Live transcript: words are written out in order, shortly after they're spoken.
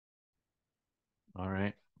All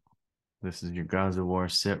right. This is your Gaza War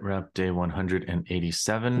sit rep day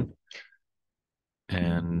 187.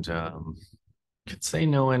 And could say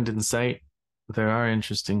no end in sight. There are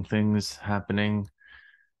interesting things happening.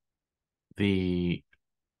 The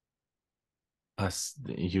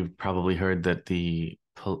you've probably heard that the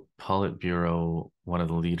Politburo, one of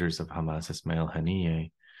the leaders of Hamas, Ismail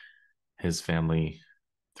Haniyeh, his family,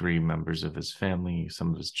 three members of his family,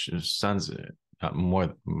 some of his sons, more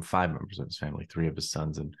than five members of his family, three of his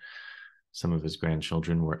sons, and some of his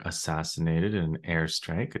grandchildren were assassinated in an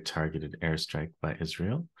airstrike, a targeted airstrike by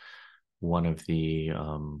Israel. One of the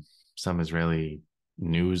some Israeli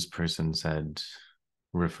news person said,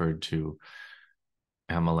 referred to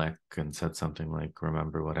Amalek and said something like,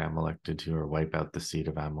 remember what Amalek did to you, or wipe out the seed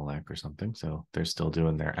of Amalek or something. So they're still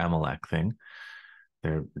doing their Amalek thing,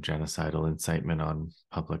 their genocidal incitement on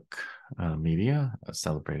public media,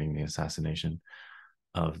 celebrating the assassination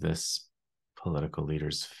of this political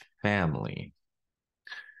leader's family.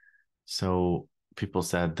 So people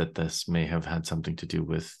said that this may have had something to do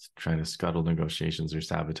with trying to scuttle negotiations or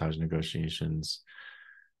sabotage negotiations.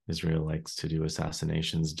 Israel likes to do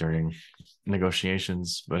assassinations during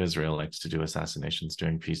negotiations, but Israel likes to do assassinations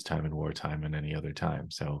during peacetime and wartime and any other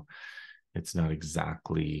time. So it's not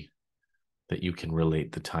exactly that you can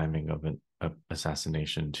relate the timing of an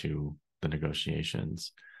assassination to the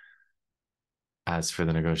negotiations. As for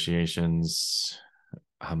the negotiations,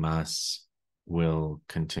 Hamas will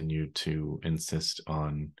continue to insist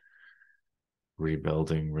on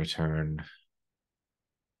rebuilding, return,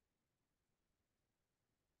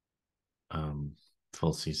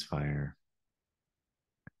 full ceasefire,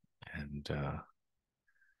 and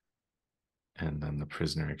then the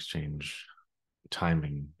prisoner exchange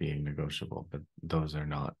timing being negotiable. But those are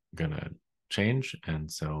not gonna change, and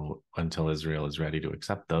so until Israel is ready to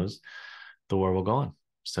accept those, the war will go on.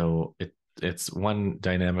 So it's one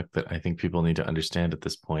dynamic that I think people need to understand at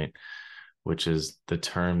this point, which is the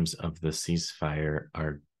terms of the ceasefire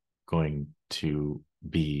are going to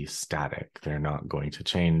be static. They're not going to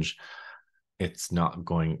change. It's not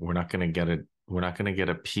going, we're not going to get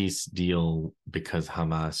a peace deal because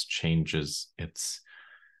Hamas changes its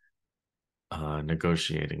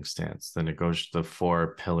negotiating stance. The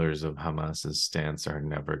four pillars of Hamas's stance are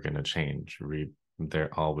never going to change.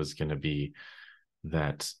 They're always going to be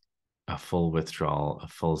that a full withdrawal, a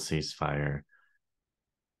full ceasefire,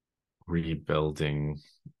 rebuilding,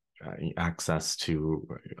 access to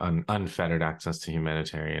unfettered access to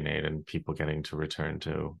humanitarian aid, and people getting to return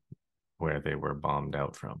to where they were bombed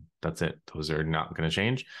out from. That's it. Those are not going to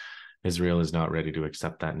change. Israel is not ready to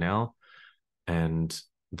accept that now, and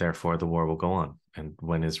therefore the war will go on. And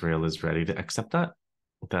when Israel is ready to accept that,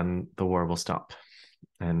 then the war will stop.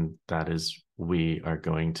 And that is, we are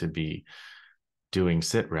going to be doing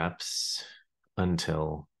sit reps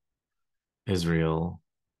until Israel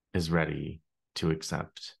is ready to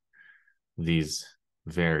accept these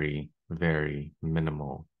very, very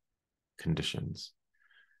minimal conditions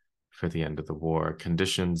for the end of the war,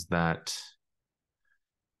 conditions that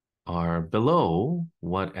are below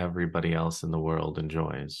what everybody else in the world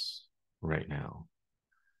enjoys right now.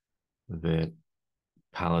 That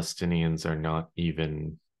Palestinians are not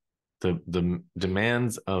even, the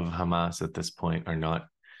demands of Hamas at this point are not,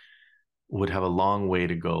 would have a long way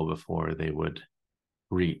to go before they would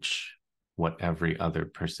reach what every other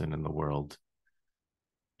person in the world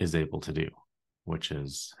is able to do, which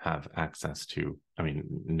is have access to, I mean,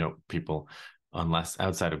 no people, unless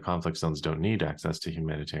outside of conflict zones, don't need access to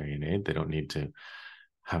humanitarian aid. They don't need to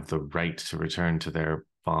have the right to return to their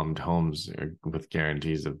bombed homes with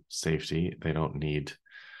guarantees of safety. They don't need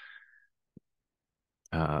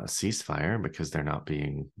ceasefire because they're not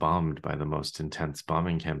being bombed by the most intense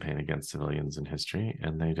bombing campaign against civilians in history,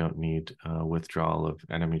 and they don't need withdrawal of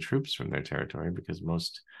enemy troops from their territory because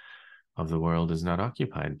most of the world is not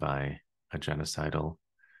occupied by a genocidal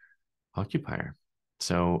occupier.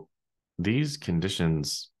 So these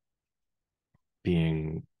conditions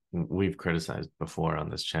being, we've criticized before on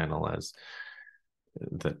this channel as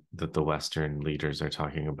that the Western leaders are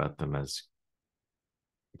talking about them as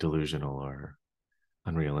delusional or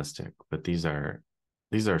unrealistic, but these are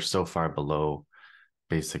so far below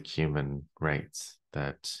basic human rights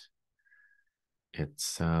that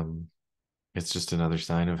it's just another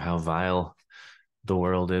sign of how vile the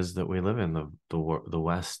world is that we live in. The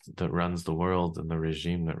West that runs the world and the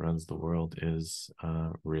regime that runs the world is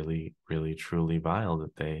really, really, truly vile,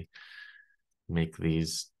 that they make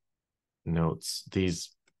these notes,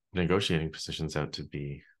 these negotiating positions out to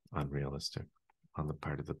be unrealistic on the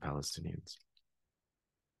part of the Palestinians.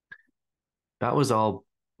 That was all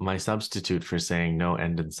my substitute for saying no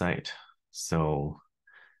end in sight. So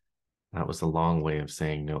that was a long way of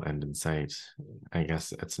saying no end in sight. I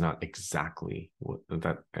guess it's not exactly what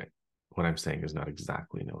I'm saying is not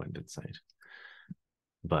exactly no end in sight.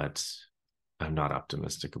 But I'm not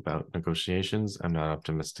optimistic about negotiations. I'm not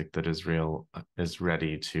optimistic that Israel is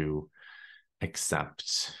ready to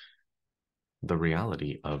accept the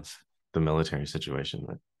reality of the military situation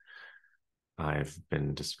that I've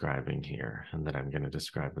been describing here and that I'm going to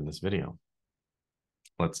describe in this video.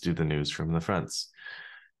 Let's do the news from the fronts.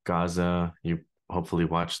 Gaza, you hopefully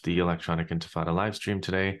watched the Electronic Intifada live stream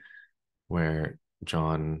today, where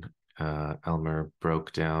John Elmer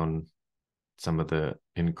broke down some of the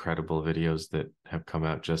incredible videos that have come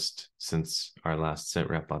out just since our last sit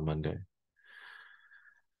rep on Monday.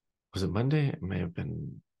 Was it Monday? It may have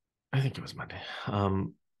been, I think it was Monday.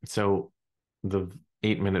 So the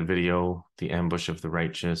 8-minute video, The Ambush of the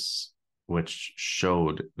Righteous, which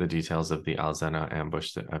showed the details of the Al Zana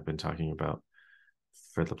ambush that I've been talking about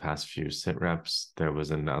for the past few sit reps. There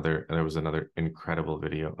was another incredible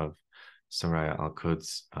video of Soraya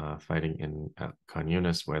Al-Quds fighting in Khan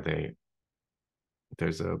Yunis, where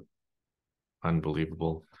there's a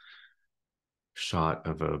unbelievable shot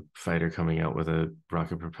of a fighter coming out with a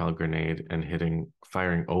rocket propelled grenade and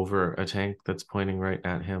firing over a tank that's pointing right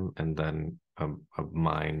at him, and then a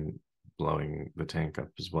mine blowing the tank up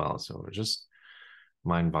as well. So just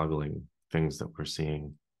mind-boggling things that we're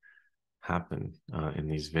seeing happen in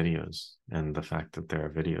these videos, and the fact that there are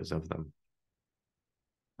videos of them.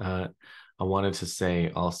 I wanted to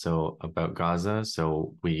say also about Gaza.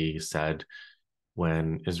 So we said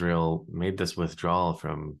when Israel made this withdrawal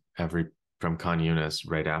from Khan Yunis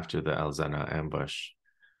right after the Al Zana ambush,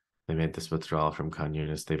 they made this withdrawal from Khan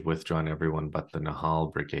Yunis. They've withdrawn everyone but the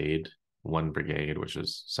Nahal brigade, one brigade, which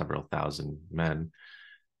is several thousand men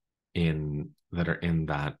that are in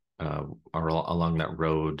that are along that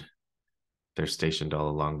road. They're stationed all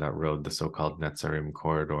along that road, the so-called Netzarim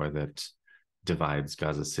corridor that divides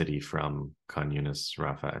Gaza City from Khan Yunis,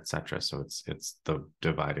 Rafah, etc. So it's the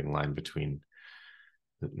dividing line between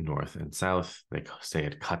the north and south. They say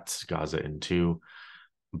it cuts Gaza in two,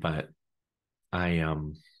 but I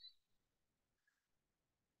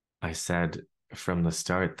said from the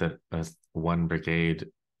start that one brigade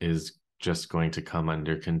is just going to come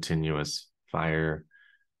under continuous fire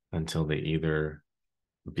until they either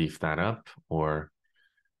beef that up or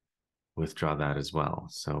withdraw that as well.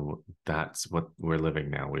 So that's what we're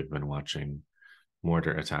living now. We've been watching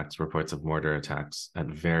reports of mortar attacks at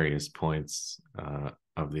various points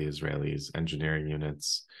of the Israelis' engineering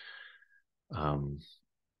units,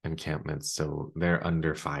 encampments. So they're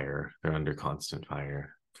under fire. They're under constant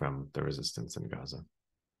fire from the resistance in Gaza.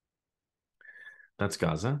 That's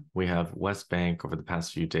Gaza. We have West Bank. Over the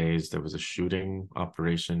past few days, there was a shooting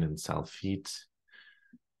operation in Salfit.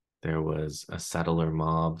 There was a settler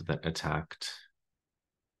mob that attacked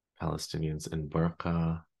Palestinians in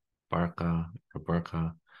Barqa,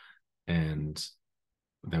 and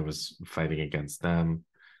there was fighting against them.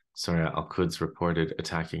 Soraya Al-Quds reported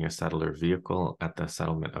attacking a settler vehicle at the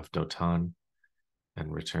settlement of Dotan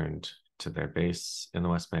and returned to their base in the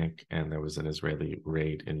West Bank. And there was an Israeli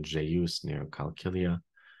raid in Jeyus near Kalkilia.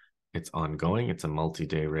 It's ongoing. It's a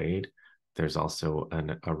multi-day raid. There's also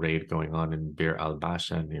a raid going on in Bir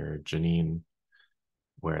al-Basha near Jenin,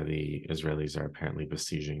 where the Israelis are apparently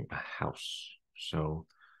besieging a house. So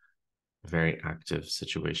very active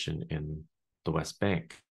situation in the West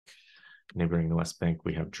Bank. Neighboring the West Bank,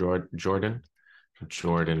 we have Jordan.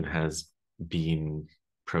 Jordan has been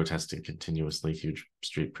protesting continuously, huge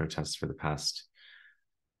street protests for the past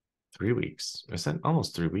 3 weeks. I said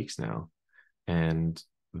almost 3 weeks now. And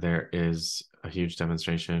there is a huge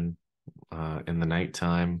demonstration in the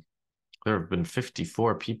nighttime. There have been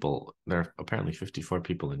 54 people. There are apparently 54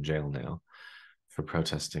 people in jail now for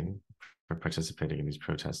protesting, for participating in these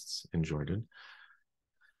protests in Jordan.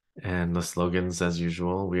 And the slogans, as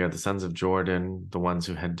usual: we are the sons of Jordan, the ones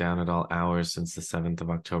who head down at all hours since the 7th of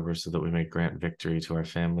October so that we may grant victory to our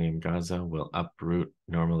family in Gaza. We'll uproot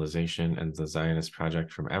normalization and the Zionist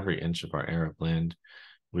project from every inch of our Arab land.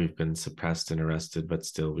 We've been suppressed and arrested, but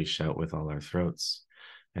still we shout with all our throats.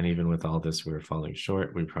 And even with all this, we're falling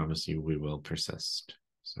short. We promise you we will persist.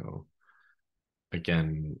 So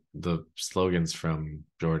again, the slogans from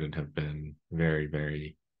Jordan have been very,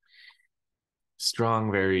 very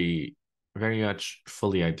strong, very, very much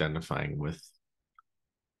fully identifying with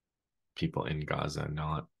people in Gaza,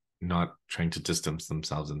 not trying to distance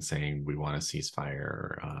themselves and saying we want a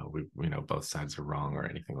ceasefire, or both sides are wrong or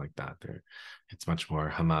anything like that. It's much more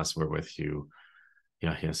Hamas, we're with you,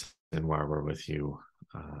 Yahya Sinwar, we're with you,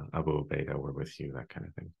 Abu Ubaidah, we're with you, that kind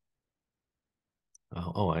of thing.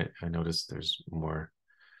 I noticed there's more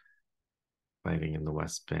fighting in the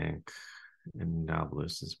West Bank in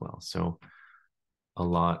Nablus as well. So a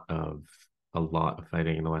lot of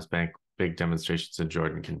fighting in the West Bank. Big demonstrations in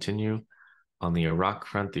Jordan continue. On the Iraq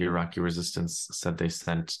front, the Iraqi resistance said they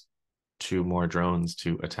sent 2 more drones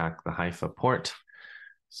to attack the Haifa port.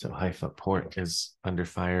 So Haifa port is under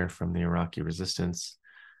fire from the Iraqi resistance.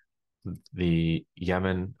 The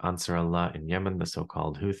Yemen, Ansarallah in Yemen, the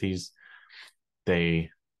so-called Houthis,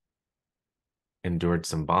 they endured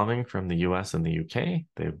some bombing from the US and the UK.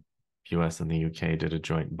 The US and the UK did a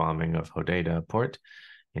joint bombing of Hodeidah port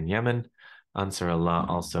in Yemen. Ansarallah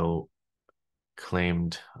also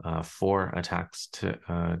claimed 4 attacks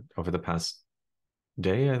over the past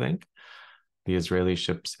day, I think. The Israeli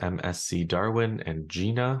ships MSC Darwin and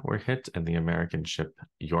Gina were hit, and the American ship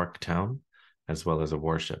Yorktown, as well as a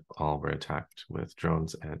warship, all were attacked with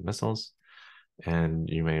drones and missiles. And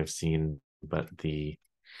you may have seen, but the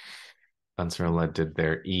Ansarallah did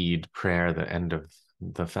their Eid prayer, the end of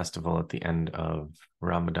the festival at the end of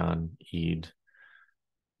Ramadan, Eid.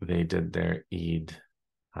 They did their Eid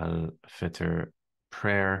al-Fitr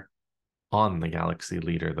prayer on the Galaxy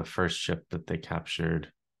Leader, the first ship that they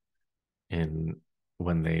captured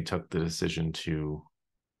when they took the decision to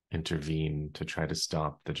intervene to try to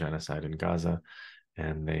stop the genocide in Gaza.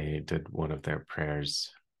 And they did one of their prayers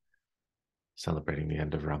celebrating the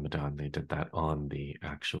end of Ramadan. They did that on the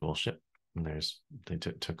actual ship. And they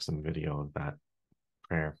took some video of that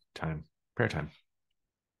prayer time.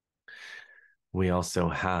 We also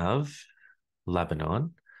have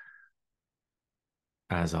Lebanon.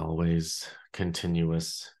 As always,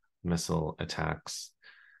 continuous missile attacks.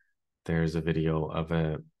 There's a video of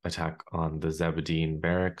an attack on the Zebedine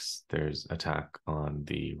barracks. There's attack on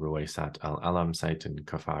the Ruwaysat al-Alam site in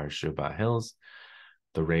Kafar Shuba Hills,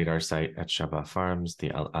 the radar site at Shaba Farms, the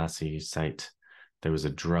Al-Asi site. There was a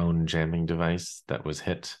drone jamming device that was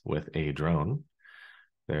hit with a drone.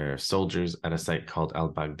 There are soldiers at a site called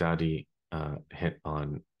Al-Baghdadi hit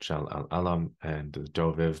on Shal al-Alam, and the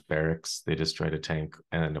Doviv barracks, they destroyed a tank,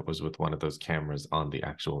 and it was with one of those cameras on the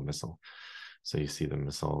actual missile. So you see the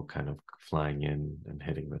missile kind of flying in and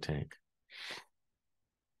hitting the tank.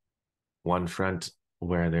 One front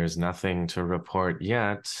where there's nothing to report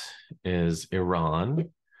yet is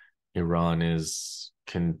Iran. Iran is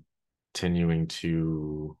continuing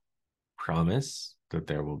to promise that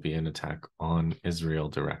there will be an attack on Israel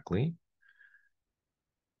directly.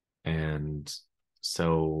 And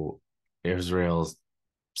so Israel's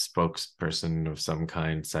spokesperson of some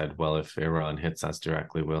kind said, well, if Iran hits us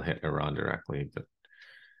directly, we'll hit Iran directly. But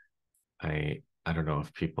I don't know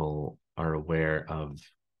if people are aware of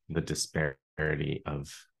the disparity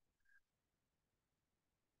of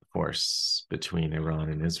force between Iran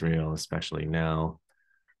and Israel, especially now.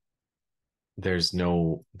 There's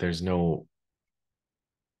no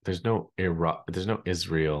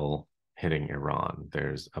Israel hitting Iran.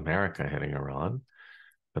 There's America hitting Iran,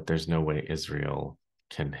 but there's no way Israel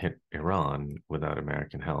can hit Iran without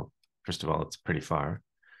American help. First of all, it's pretty far.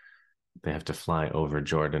 They have to fly over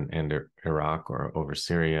Jordan and Iraq, or over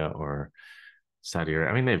Syria or Saudi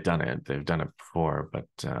Arabia. I mean, they've done it before, but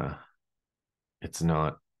it's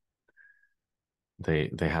not.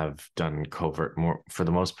 They have done covert, more for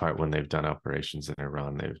the most part. When they've done operations in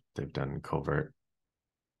Iran, they've done covert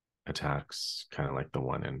attacks, kind of like the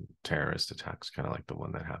one in terrorist attacks, kind of like the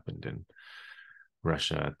one that happened in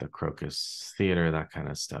Russia at the Crocus Theater, that kind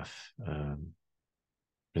of stuff.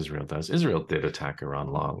 Israel did attack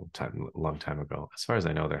Iran long time ago. As far as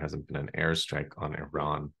I know, there hasn't been an airstrike on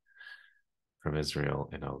Iran from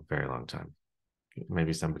Israel in a very long time.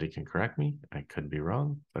 Maybe somebody can correct me. I could be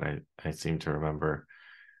wrong, but I seem to remember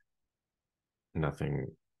nothing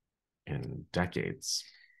in decades.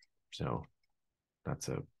 So that's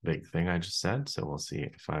a big thing I just said. So we'll see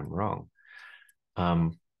if I'm wrong.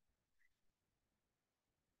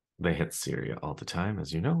 They hit Syria all the time,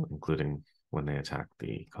 as you know, including when they attacked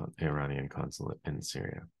the Iranian consulate in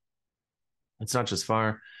Syria. It's not just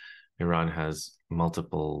far. Iran has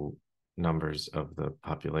multiple numbers of the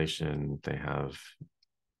population.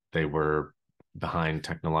 They were behind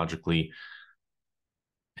technologically,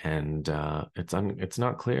 and it's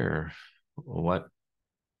not clear what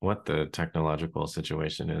the technological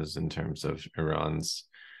situation is in terms of Iran's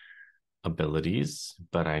abilities,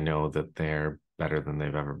 but I know that they're better than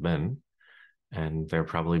they've ever been, and they're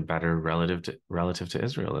probably better relative to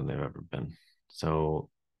Israel than they've ever been. So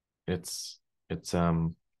it's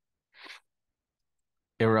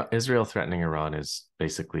Israel threatening Iran is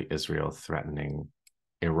basically Israel threatening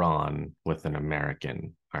Iran with an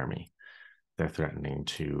American army. They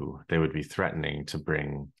would be threatening to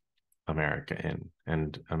bring America in,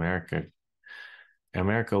 and America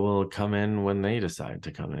will come in when they decide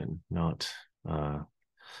to come in, not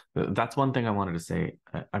that's one thing I wanted to say.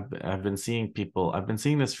 I've been seeing people, I've been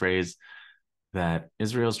seeing this phrase that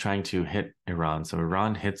Israel's trying to hit Iran. So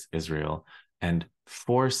Iran hits Israel and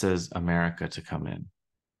forces America to come in.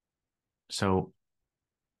 So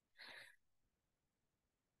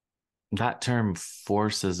that term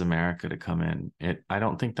forces America to come in. I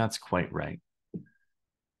don't think that's quite right.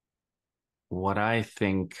 What I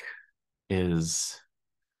think is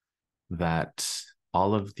that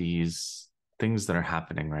all of these things that are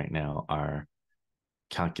happening right now are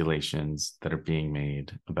calculations that are being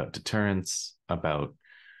made about deterrence, about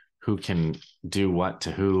who can do what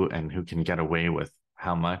to who and who can get away with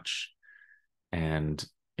how much. And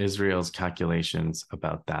Israel's calculations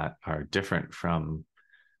about that are different from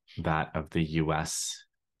that of the US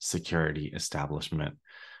security establishment,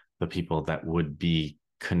 the people that would be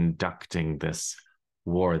conducting this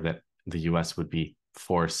war that the US would be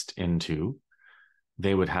forced into.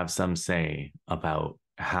 They would have some say about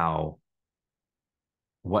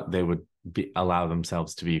what they would allow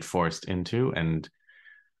themselves to be forced into and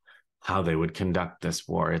how they would conduct this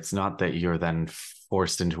war. It's not that you're then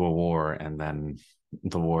forced into a war and then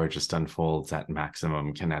the war just unfolds at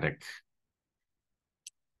maximum kinetic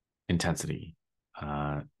intensity.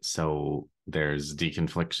 So there's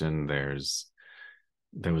deconfliction.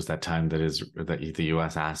 There was that time that the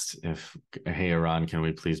U.S. asked if, hey, Iran, can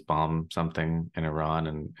we please bomb something in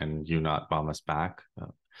Iran and you not bomb us back?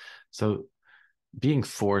 So being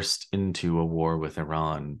forced into a war with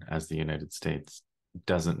Iran as the United States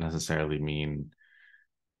doesn't necessarily mean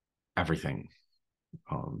everything.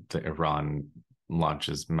 Iran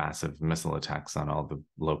launches massive missile attacks on all the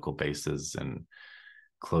local bases and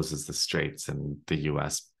closes the straits, and the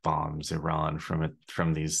U.S. bombs Iran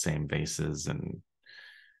from these same bases, and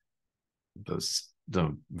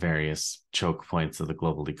the various choke points of the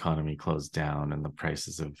global economy close down, and the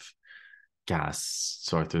prices of gas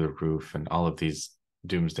soar through the roof, and all of these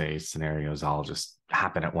doomsday scenarios all just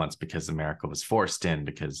happen at once because America was forced in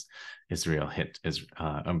because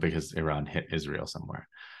because Iran hit Israel somewhere.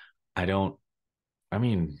 I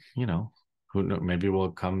mean, who knows, maybe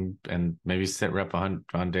we'll come and maybe sit rep on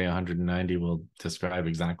day 190 will describe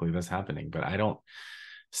exactly this happening, but I don't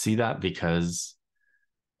see that because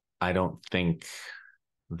I don't think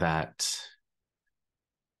that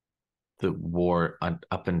the war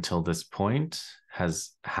up until this point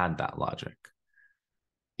has had that logic.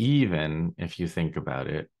 Even if you think about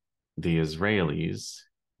it, the Israelis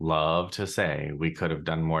love to say we could have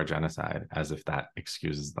done more genocide, as if that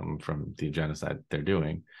excuses them from the genocide they're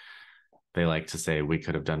doing. They like to say we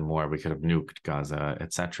could have done more, we could have nuked Gaza,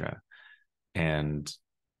 etc. And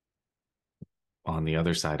on the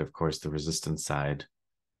other side, of course, the resistance side,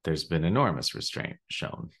 there's been enormous restraint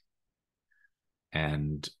shown.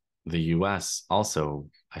 And the US also,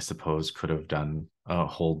 I suppose, could have done a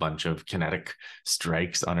whole bunch of kinetic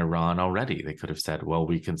strikes on Iran already. They could have said, well,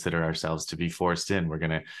 we consider ourselves to be forced in. We're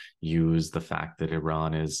going to use the fact that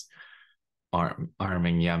Iran is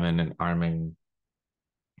arming Yemen and arming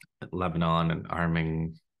Lebanon and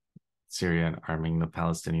arming Syria and arming the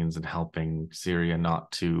Palestinians and helping Syria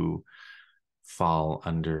not to fall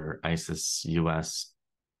under ISIS, US,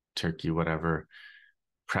 Turkey, whatever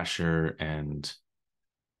pressure, and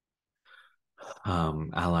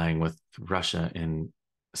allying with Russia in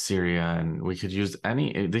Syria. And we could use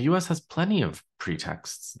the US has plenty of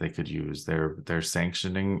pretexts they could use. They're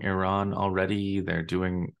sanctioning Iran already. They're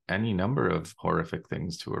doing any number of horrific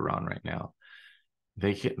things to Iran right now.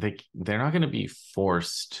 They're not going to be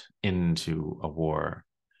forced into a war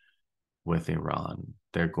with Iran.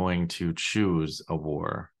 They're going to choose a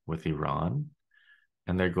war with Iran,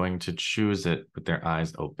 and they're going to choose it with their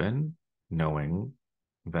eyes open, knowing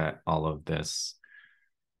that all of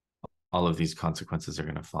these consequences are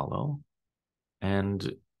going to follow.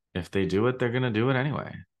 And if they do it, they're going to do it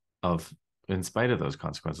anyway, in spite of those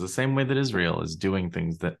consequences. The same way that Israel is doing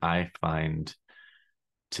things that I find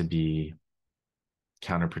to be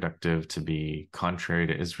counterproductive, to be contrary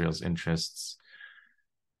to Israel's interests,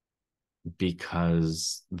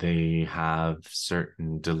 because they have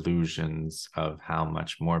certain delusions of how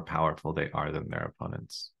much more powerful they are than their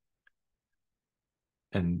opponents.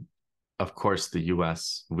 And of course,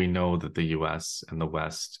 we know that the US and the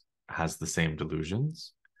West has the same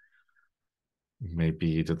delusions,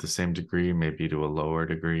 maybe to the same degree, maybe to a lower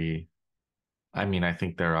degree. I mean, I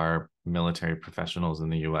think there are military professionals in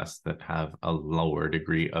the US that have a lower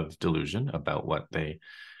degree of delusion about what they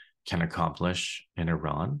can accomplish in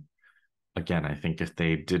Iran. Again, I think if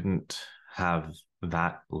they didn't have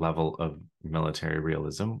that level of military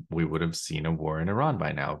realism, we would have seen a war in Iran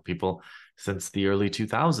by now. People since the early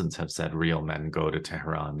 2000s have said real men go to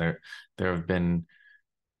Tehran. There have been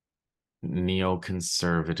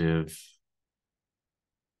neoconservative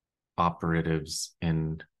operatives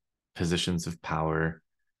in positions of power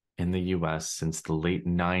in the US since the late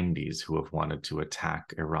 90s who have wanted to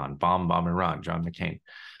attack Iran, bomb Iran, John McCain.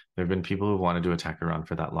 There have been people who wanted to attack Iran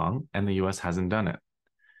for that long, and the US hasn't done it.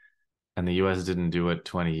 And the US didn't do it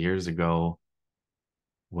 20 years ago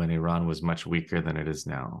when Iran was much weaker than it is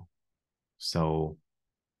now. So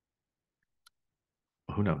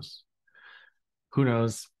who knows? Who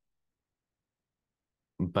knows?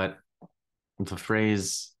 But the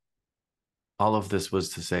phrase, all of this was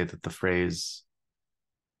to say that the phrase,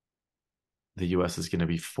 the US is going to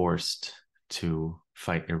be forced to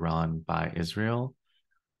fight Iran by Israel,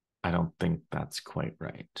 I don't think that's quite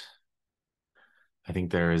right. I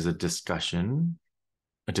think there is a discussion,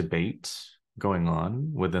 a debate going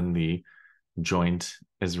on within the joint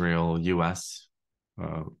Israel-US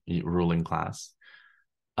ruling class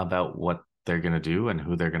about what they're going to do and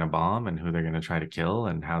who they're going to bomb and who they're going to try to kill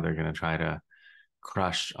and how they're going to try to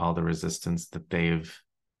crush all the resistance that they've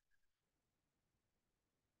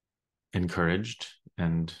encouraged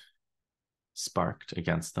and sparked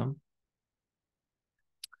against them.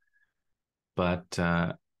 But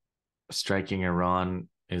striking Iran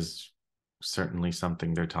is certainly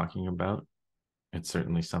something they're talking about. It's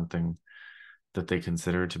certainly something that they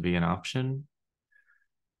consider to be an option,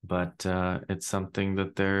 but it's something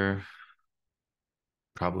that they're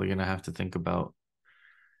probably going to have to think about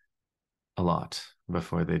a lot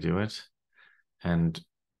before they do it. And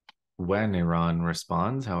when Iran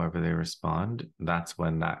responds, however they respond, that's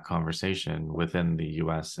when that conversation within the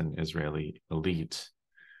US and Israeli elite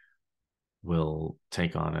will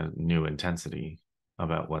take on a new intensity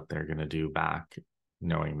about what they're going to do back,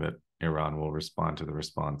 knowing that Iran will respond to the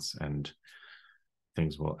response and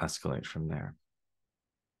things will escalate from there.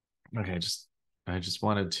 Okay, I just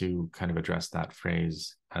wanted to kind of address that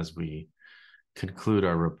phrase as we conclude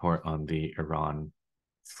our report on the Iran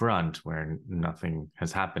front, where nothing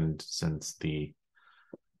has happened since the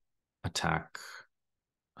attack,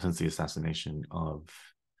 since the assassination of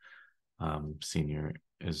senior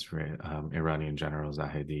Iranian General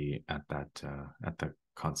Zahedi at the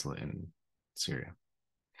consulate in Syria.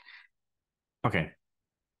 Okay.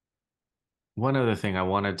 One other thing I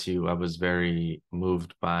was very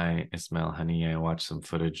moved by Ismail Haniyeh. I watched some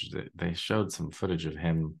footage. They showed some footage of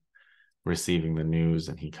him receiving the news,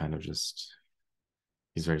 and he kind of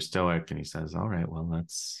he's very stoic, and he says, all right, well,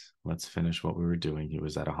 let's finish what we were doing. He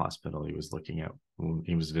was at a hospital. He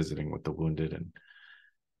was visiting with the wounded,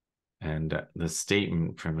 and the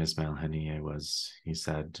statement from Ismail Haniyeh was, he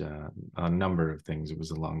said a number of things. It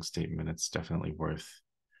was a long statement. It's definitely worth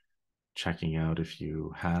checking out if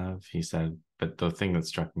you have. He said, but the thing that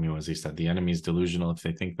struck me was, he said, the enemy is delusional if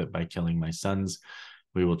they think that by killing my sons,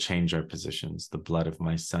 we will change our positions. The blood of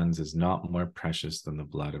my sons is not more precious than the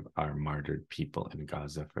blood of our martyred people in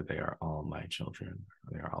Gaza, for they are all my children.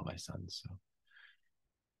 They are all my sons. So,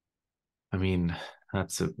 I mean,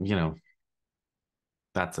 that's a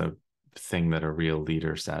thing that a real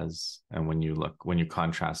leader says. And when you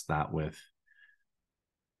contrast that with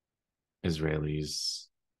Israelis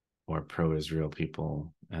or pro-Israel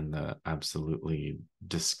people and the absolutely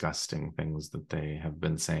disgusting things that they have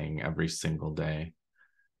been saying every single day,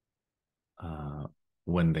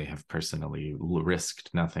 when they have personally risked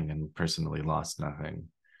nothing and personally lost nothing,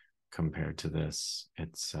 compared to this,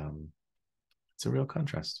 it's a real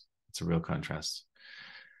contrast. It's a real contrast.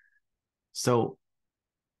 So,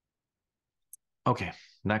 okay,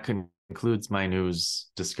 that concludes my news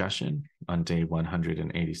discussion on day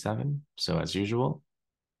 187. So, as usual,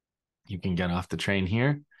 you can get off the train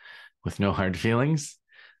here with no hard feelings,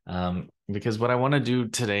 because what I want to do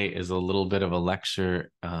today is a little bit of a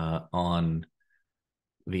lecture on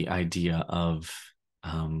the idea of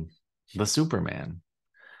the Superman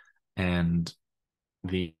and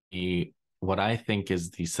what I think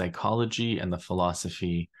is the psychology and the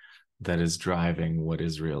philosophy that is driving what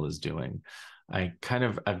Israel is doing.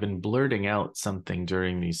 I've been blurting out something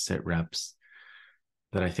during these sit reps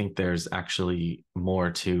that I think there's actually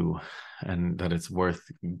more to, and that it's worth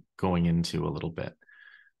going into a little bit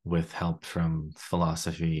with help from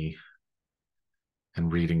philosophy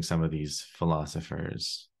and reading some of these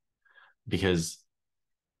philosophers. Because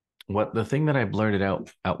the thing that I blurted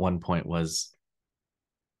out at one point was,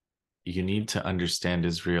 you need to understand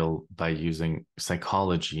Israel by using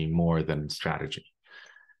psychology more than strategy,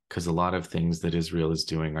 because a lot of things that Israel is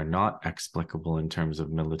doing are not explicable in terms of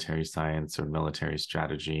military science or military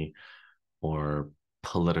strategy or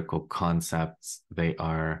political concepts. They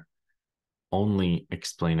are only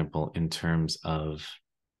explainable in terms of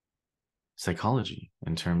psychology,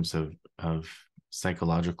 in terms of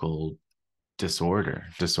psychological disorder,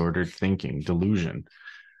 disordered thinking, delusion,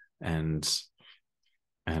 and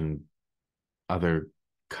other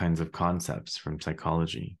kinds of concepts from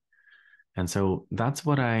psychology. And so that's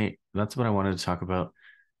what I wanted to talk about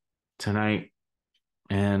tonight.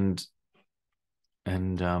 And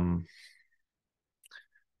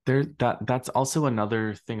that's also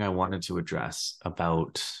another thing I wanted to address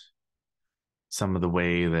about some of the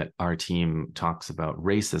way that our team talks about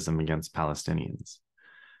racism against Palestinians.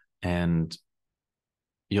 And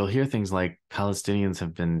you'll hear things like Palestinians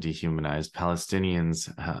have been dehumanized.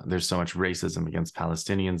 There's so much racism against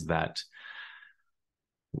Palestinians that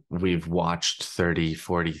we've watched 30,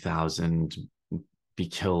 40,000 be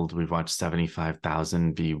killed. We've watched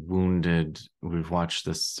 75,000 be wounded. We've watched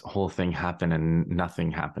this whole thing happen and nothing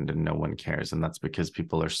happened and no one cares. And that's because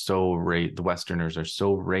people are the Westerners are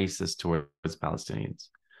so racist towards Palestinians.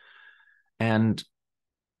 And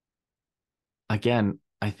again,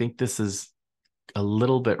 I think this is a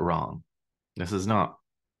little bit wrong. This is not,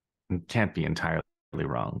 can't be entirely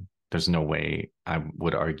wrong. There's no way I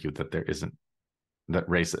would argue that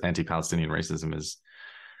anti-Palestinian racism is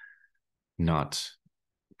not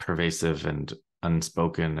pervasive and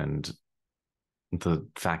unspoken, and the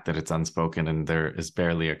fact that it's unspoken and there is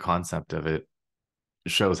barely a concept of it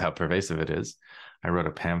shows how pervasive it is. I wrote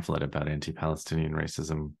a pamphlet about anti-Palestinian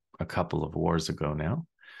racism a couple of wars ago now.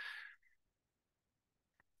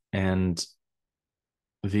 And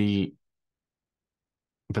but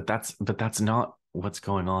that's not what's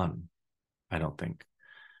going on, I don't think.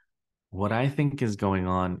 What I think is going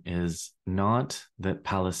on is not that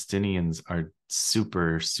Palestinians are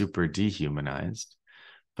super, super dehumanized,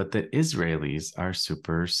 but that Israelis are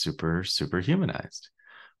super, super, super humanized.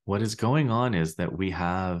 What is going on is that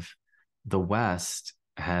the West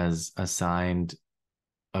has assigned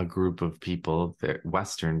a group of people,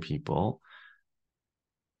 Western people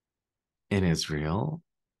in Israel,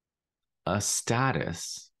 a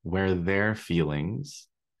status where their feelings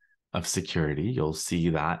of security, you'll see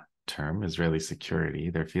that term, Israeli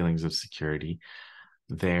security, their feelings of security,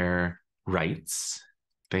 their rights,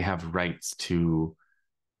 they have rights to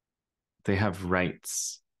things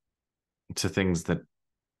that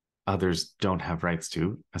others don't have rights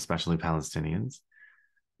to, especially Palestinians,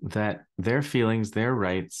 that their feelings, their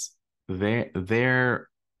rights, their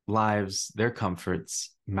lives, their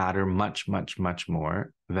comforts matter much, much, much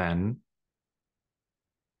more than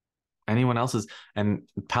anyone else's. And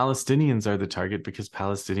Palestinians are the target because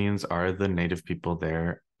Palestinians are the native people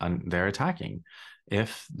they're attacking.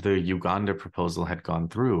 If the Uganda proposal had gone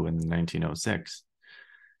through in 1906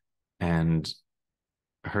 and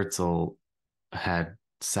Herzl had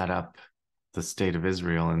set up the state of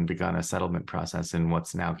Israel and begun a settlement process in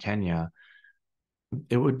what's now Kenya,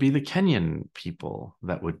 it would be the Kenyan people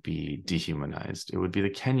that would be dehumanized. It would be the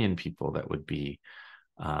Kenyan people that would be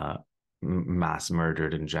mass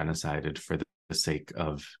murdered and genocided for the sake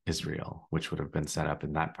of Israel, which would have been set up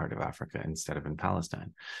in that part of Africa instead of in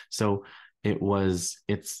Palestine. So it's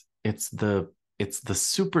the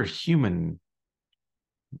superhuman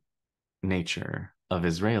nature of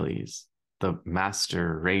Israelis, the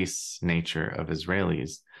master race nature of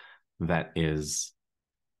Israelis, that is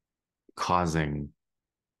causing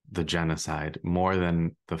the genocide more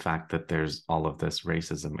than the fact that there's all of this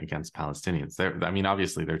racism against Palestinians.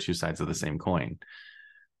 Obviously they're two sides of the same coin,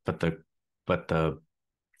 but the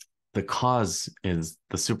cause is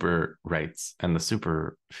the super rights and the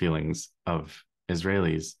super feelings of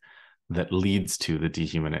Israelis that leads to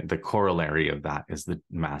the corollary of that is the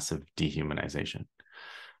massive dehumanization.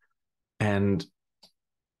 And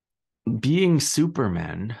being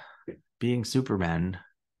Supermen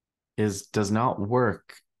does not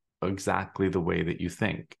work exactly the way that you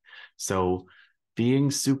think. So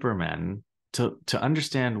being Supermen, to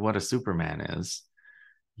understand what a Superman is,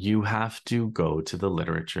 you have to go to the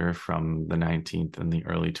literature from the 19th and the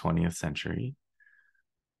early 20th century.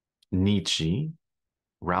 Nietzsche,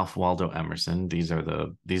 Ralph Waldo Emerson, these are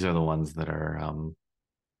the ones that are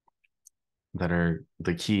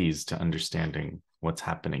the keys to understanding what's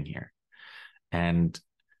happening here. And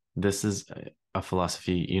this is a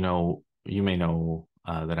philosophy, you may know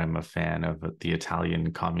that I'm a fan of the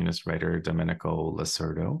Italian communist writer Domenico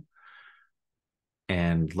Lacerdo.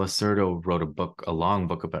 And Lacerdo wrote a long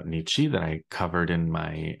book about Nietzsche that I covered in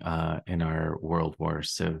our World War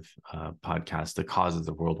Civ podcast, The Causes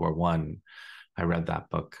of World War I. I read that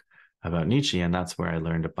book about Nietzsche, and that's where I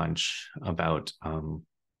learned a bunch about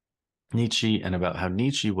Nietzsche and about how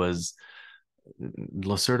Nietzsche was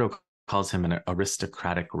Lacerda calls him an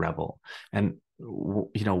aristocratic rebel. And,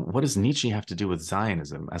 what does Nietzsche have to do with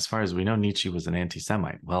Zionism? As far as we know, Nietzsche was an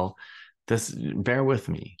anti-Semite. Well, bear with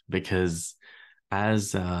me, because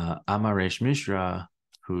as Amaresh Mishra,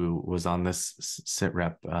 who was on this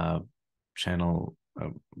SitRep channel a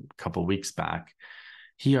couple weeks back,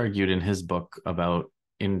 he argued in his book about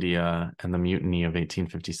India and the mutiny of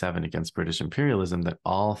 1857 against British imperialism that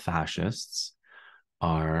all fascists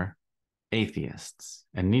are atheists,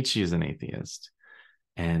 and Nietzsche is an atheist.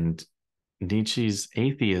 And Nietzsche's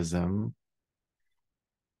atheism,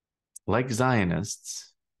 like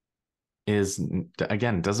Zionists,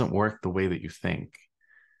 doesn't work the way that you think.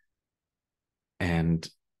 And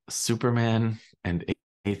Superman and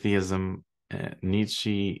atheism,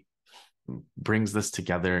 Nietzsche brings this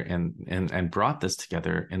together and brought this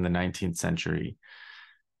together in the 19th century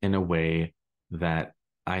in a way that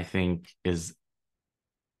I think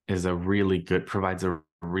provides a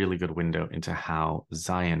really good window into how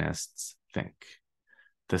Zionists think.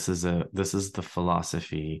 This is the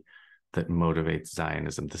philosophy that motivates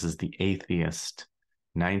Zionism. This is the atheist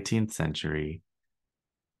 19th century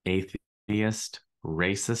atheist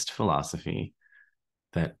racist philosophy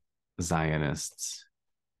that Zionists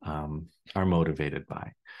are motivated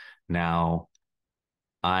by. Now,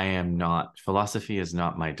 philosophy is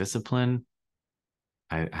not my discipline.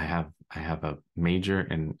 I have an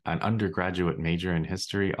undergraduate major in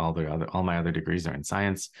history. All my other degrees are in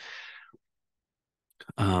science.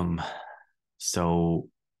 So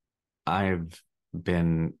I'm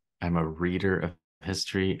a reader of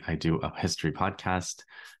history. I do a history podcast.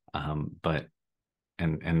 But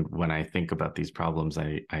when I think about these problems,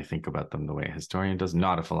 I think about them the way a historian does,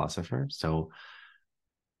 not a philosopher. So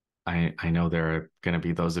I know there are going to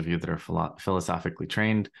be those of you that are philosophically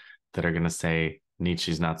trained that are going to say,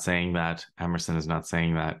 Nietzsche's not saying that, Emerson is not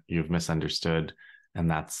saying that, you've misunderstood.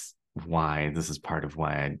 And that's why this is part of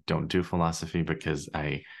why I don't do philosophy, because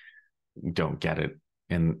I don't get it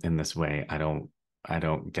in this way. I don't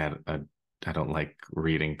like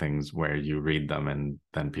reading things where you read them and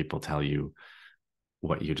then people tell you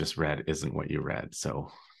what you just read isn't what you read.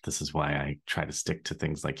 So this is why I try to stick to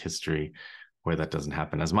things like history, where that doesn't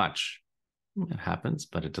happen as much. It happens,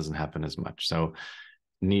 but it doesn't happen as much. So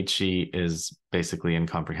Nietzsche is basically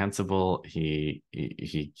incomprehensible. He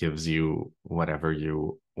gives you whatever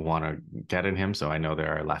you want to get in him. So I know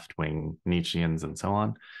there are left-wing Nietzscheans and so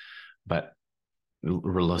on, but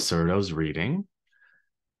Lacerda's reading,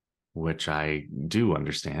 which I did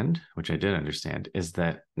understand, is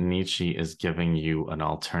that Nietzsche is giving you an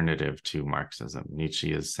alternative to Marxism.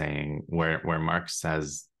 Nietzsche is saying where Marx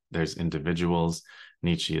says there's individuals,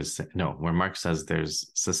 where Marx says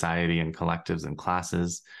there's society and collectives and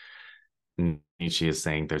classes, Nietzsche is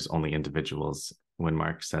saying there's only individuals. When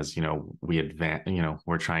Marx says,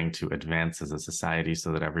 we're trying to advance as a society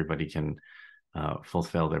so that everybody can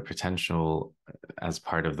fulfill their potential as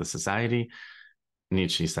part of the society,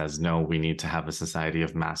 Nietzsche says, no, we need to have a society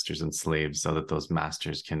of masters and slaves so that those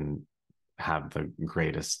masters can have the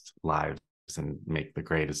greatest lives and make the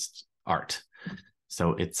greatest art.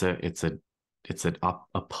 So it's an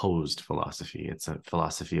opposed philosophy. It's a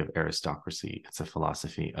philosophy of aristocracy. It's a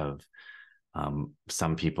philosophy of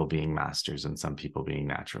some people being masters and some people being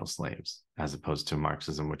natural slaves, as opposed to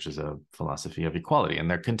Marxism, which is a philosophy of equality. And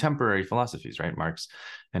they're contemporary philosophies, right? Marx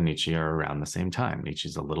and Nietzsche are around the same time.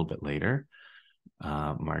 Nietzsche's a little bit later.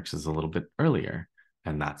 Marx is a little bit earlier.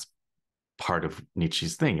 And that's part of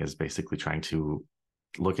Nietzsche's thing, is basically trying to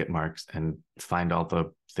look at Marx and find all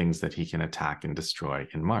the things that he can attack and destroy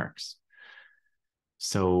in Marx.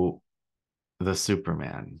 So the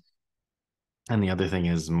Superman. And the other thing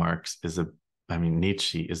is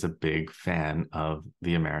Nietzsche is a big fan of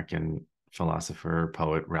the American philosopher,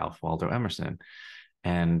 poet Ralph Waldo Emerson.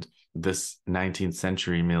 And this 19th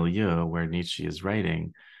century milieu where Nietzsche is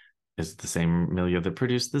writing is the same milieu that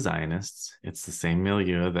produced the Zionists. It's the same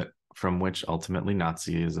milieu from which ultimately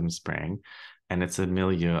Nazism sprang. And it's a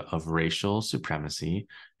milieu of racial supremacy.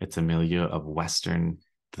 It's a milieu of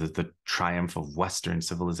the triumph of Western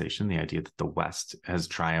civilization, the idea that the West has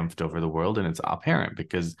triumphed over the world. And it's apparent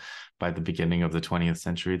because by the beginning of the 20th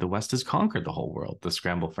century, the West has conquered the whole world. The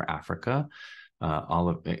scramble for Africa, all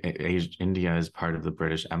of India is part of the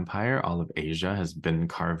British Empire. All of Asia has been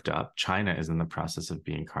carved up. China is in the process of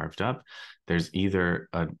being carved up. There's either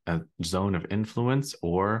a zone of influence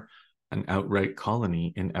or an outright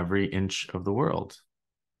colony in every inch of the world,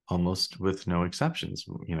 almost with no exceptions.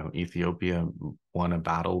 Ethiopia won a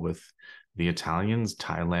battle with the Italians.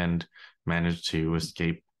 Thailand managed to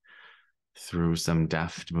escape through some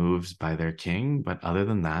deft moves by their king. But other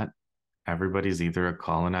than that, everybody's either a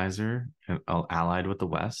colonizer allied with the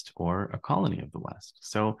West or a colony of the West.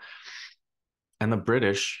 So, and the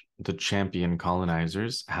British, the champion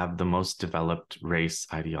colonizers, have the most developed race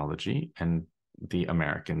ideology, and the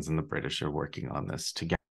Americans and the British are working on this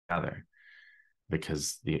together,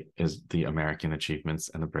 because the American achievements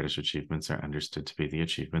and the British achievements are understood to be the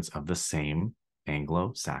achievements of the same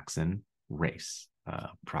Anglo-Saxon race,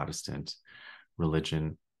 Protestant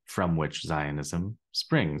religion, from which Zionism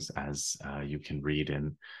springs, as you can read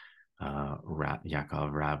in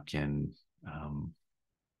Yaakov Rabkin,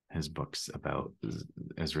 his books about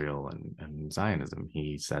Israel and Zionism.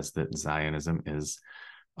 He says that Zionism is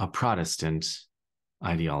a Protestant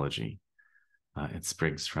ideology. It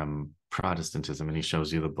springs from Protestantism, and he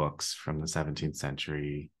shows you the books from the 17th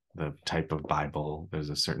century, the type of Bible. There's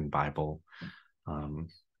a certain Bible.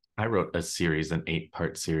 I wrote a series, an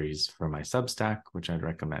 8-part series for my Substack, which I'd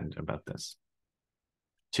recommend about this.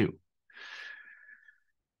 2,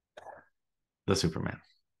 the Superman.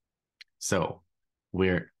 So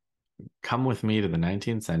come with me to the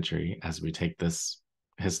 19th century as we take this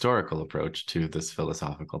historical approach to this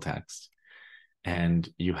philosophical text. And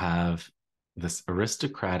you have this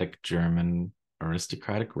German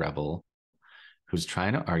aristocratic rebel who's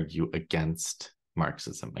trying to argue against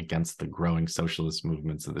Marxism, against the growing socialist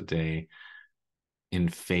movements of the day, in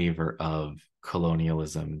favor of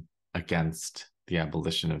colonialism, against the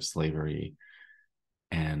abolition of slavery,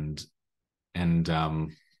 and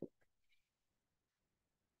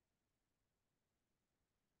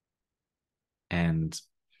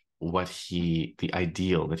the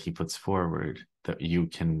ideal that he puts forward that you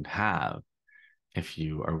can have if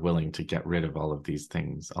you are willing to get rid of all of these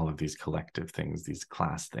things, all of these collective things, these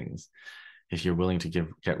class things. If you're willing to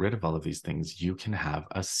get rid of all of these things, you can have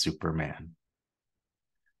a Superman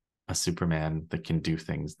that can do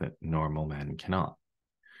things that normal men cannot.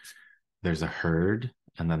 There's a herd,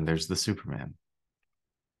 and then there's the Superman.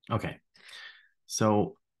 Okay,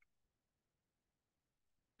 so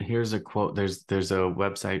here's a quote. There's a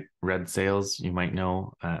website, Red Sails, you might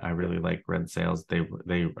know. I really like Red Sails.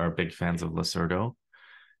 They are big fans of Lacerdo,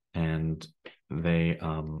 and they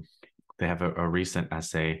have a recent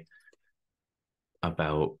essay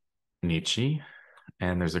about Nietzsche,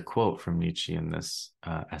 and there's a quote from Nietzsche in this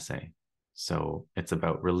essay. So it's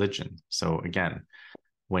about religion. So again,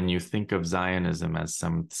 when you think of Zionism as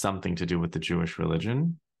something to do with the Jewish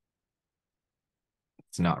religion,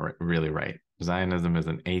 it's not really right. Zionism is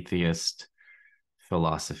an atheist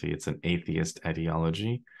philosophy. It's an atheist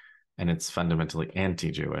ideology, and it's fundamentally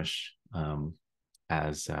anti-Jewish,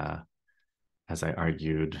 as I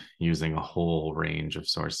argued using a whole range of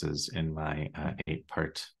sources in my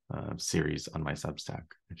 8-part series on my Substack,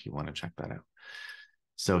 if you want to check that out.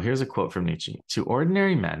 So here's a quote from Nietzsche. To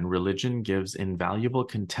ordinary men, religion gives invaluable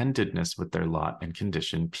contentedness with their lot and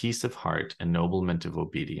condition, peace of heart, ennoblement of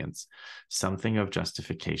obedience, something of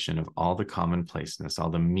justification of all the commonplaceness,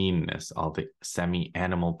 all the meanness, all the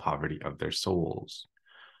semi-animal poverty of their souls.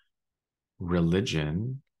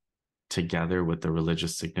 Religion, together with the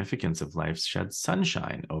religious significance of life, sheds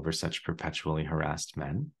sunshine over such perpetually harassed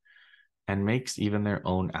men, and makes even their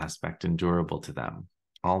own aspect endurable to them,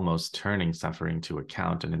 almost turning suffering to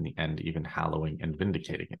account, and in the end even hallowing and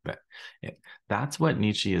vindicating it. That's what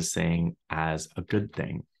Nietzsche is saying as a good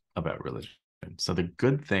thing about religion. So the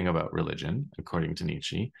good thing about religion, according to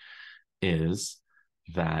Nietzsche, is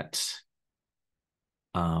that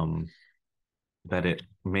that it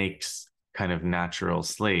makes kind of natural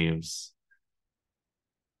slaves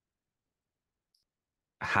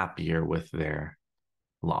happier with their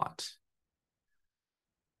lot.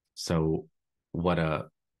 So what a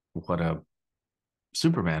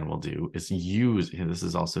Superman will do is use, this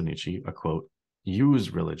is also Nietzsche, a quote,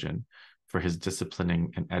 use religion for his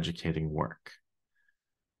disciplining and educating work.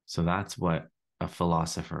 So that's what a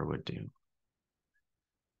philosopher would do,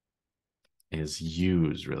 is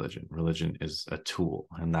use religion. Religion is a tool,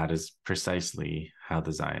 and that is precisely how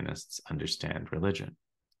the Zionists understand religion.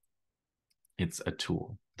 It's a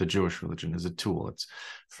tool. The Jewish religion is a tool. It's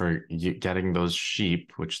for getting those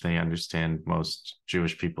sheep, which they understand most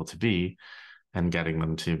Jewish people to be, and getting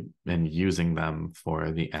them to, and using them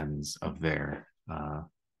for the ends of their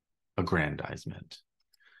aggrandizement.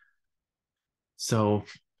 So,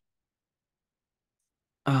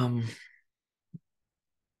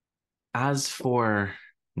 as for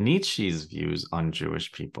Nietzsche's views on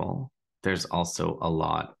Jewish people, there's also a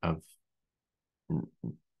lot of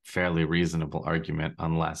fairly reasonable argument,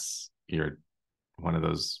 unless you're one of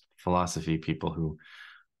those philosophy people who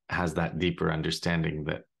has that deeper understanding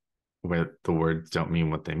that where the words don't mean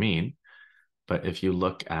what they mean. But if you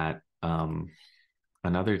look at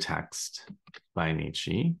another text by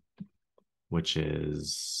Nietzsche, which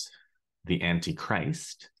is the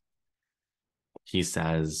Antichrist. He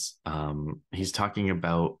says, Nietzsche's talking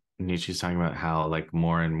about how like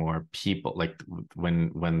more and more people, like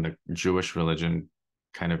when the Jewish religion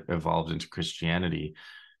kind of evolved into Christianity,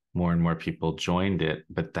 more and more people joined it,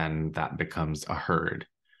 but then that becomes a herd,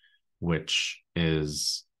 which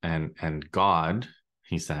is and God,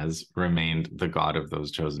 he says, remained the God of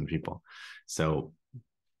those chosen people. So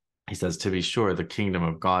he says, to be sure, the kingdom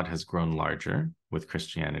of God has grown larger with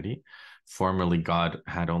Christianity. Formerly, God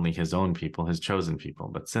had only his own people, his chosen people.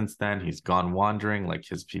 But since then, he's gone wandering like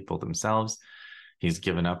his people themselves. He's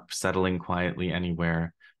given up settling quietly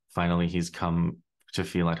anywhere. Finally, he's come to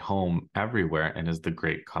feel at home everywhere and is the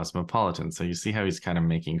great cosmopolitan. So you see how he's kind of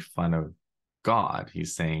making fun of God.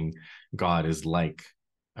 He's saying God is like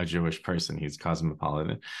a Jewish person. He's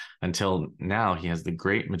cosmopolitan. Until now, he has the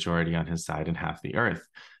great majority on his side and half the earth.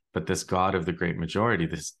 But this God of the great majority,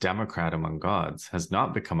 this Democrat among gods, has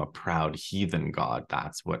not become a proud heathen God.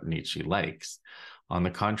 That's what Nietzsche likes. On the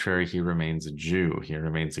contrary, he remains a Jew. He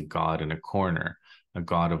remains a God in a corner, a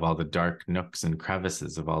God of all the dark nooks and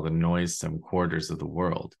crevices of all the noisome quarters of the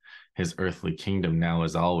world. His earthly kingdom now,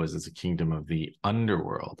 as always, is a kingdom of the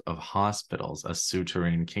underworld, of hospitals, a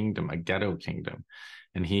souterrain kingdom, a ghetto kingdom.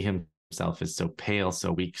 And he himself is so pale,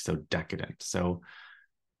 so weak, so decadent. So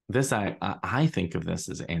this I think of this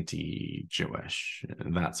as anti-Jewish.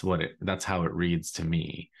 That's how it reads to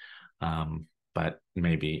me. But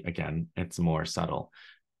maybe again, it's more subtle.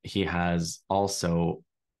 He has also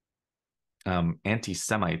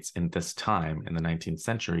anti-Semites in this time in the 19th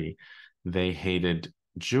century. They hated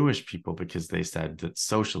Jewish people because they said that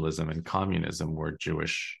socialism and communism were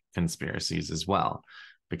Jewish conspiracies as well,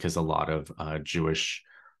 because a lot of Jewish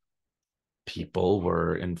people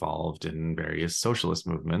were involved in various socialist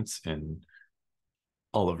movements in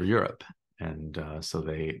all over Europe. And so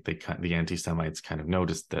the anti-Semites kind of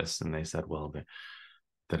noticed this, and they said, well,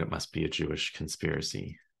 that it must be a Jewish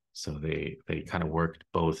conspiracy. So they kind of worked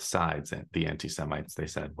both sides. And the anti-Semites, they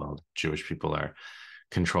said, well, Jewish people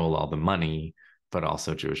control all the money, but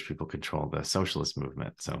also Jewish people control the socialist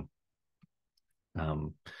movement.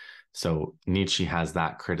 So Nietzsche has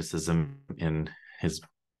that criticism in his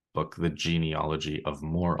book, The Genealogy of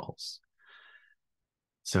Morals.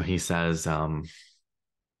 So he says,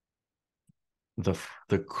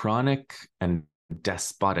 the chronic and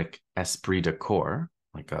despotic esprit de corps,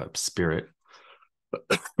 like a spirit,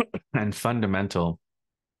 and fundamental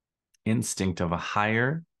instinct of a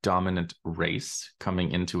higher dominant race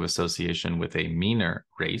coming into association with a meaner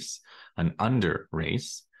race, an under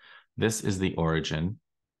race, this is the origin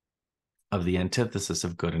of the antithesis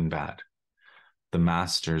of good and bad. The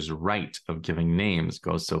master's right of giving names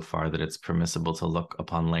goes so far that it's permissible to look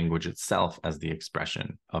upon language itself as the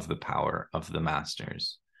expression of the power of the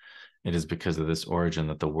masters. It is because of this origin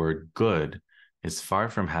that the word good is far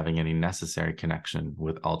from having any necessary connection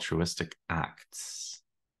with altruistic acts.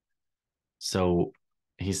 So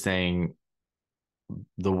he's saying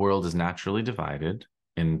the world is naturally divided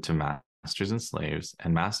into masters and slaves,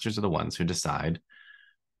 and masters are the ones who decide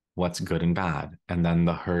what's good and bad, and then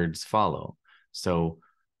the herds follow. So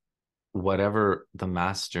whatever the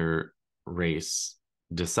master race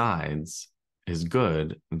decides is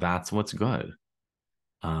good, that's what's good.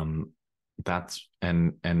 And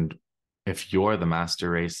if you're the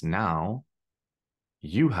master race now,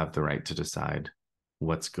 you have the right to decide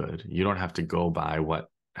what's good. You don't have to go by what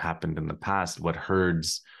happened in the past, what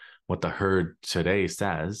the herd today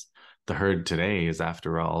says. The herd today is,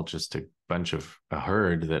 after all, just a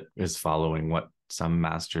herd that is following what some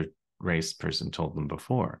master race person told them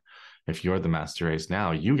before. If you're the master race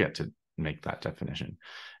now, you get to make that definition.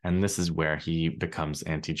 And this is where he becomes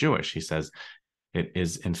anti-Jewish. He says, it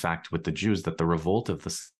is, in fact, with the Jews that the revolt of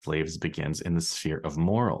the slaves begins in the sphere of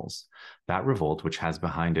morals. That revolt, which has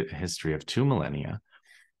behind it a history of 2 millennia,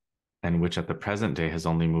 and which at the present day has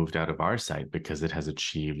only moved out of our sight because it has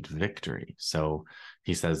achieved victory. So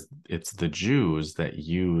he says it's the Jews that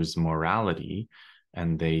use morality,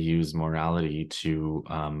 and they use morality to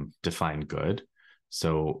define good.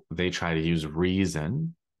 So they try to use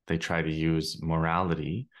reason, they try to use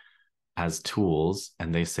morality as tools,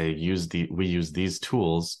 and they say we use these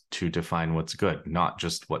tools to define what's good, not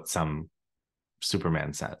just what some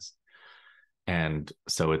Superman says. And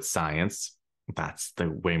so it's science. That's the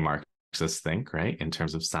way Marxists think, right? In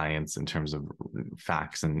terms of science, in terms of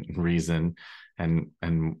facts and reason and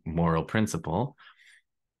moral principle.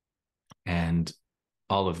 And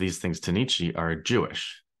all of these things to Nietzsche are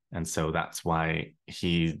Jewish. And so that's why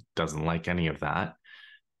he doesn't like any of that.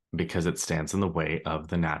 because it stands in the way of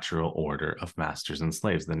the natural order of masters and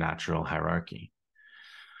slaves, the natural hierarchy.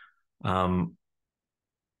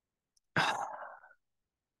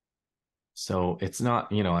 So it's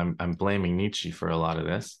not, I'm blaming Nietzsche for a lot of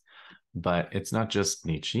this, but it's not just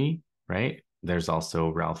Nietzsche, right? There's also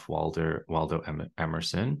Ralph Waldo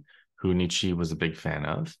Emerson, who Nietzsche was a big fan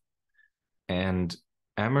of. And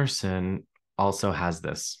Emerson also has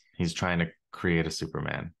this. He's trying to create a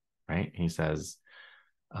Superman, right? He says,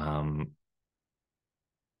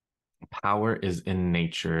 power is in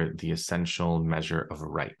nature the essential measure of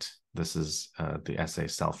right. This is the essay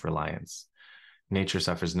Self-Reliance. Nature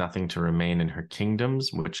suffers nothing to remain in her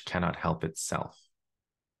kingdoms which cannot help itself.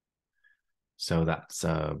 So that's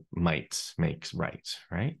might makes right,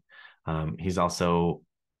 right? He's also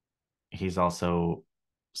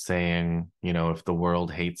saying, if the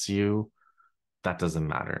world hates you, that doesn't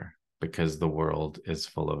matter because the world is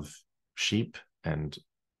full of sheep and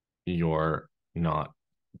you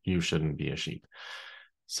shouldn't be a sheep.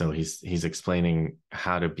 So he's explaining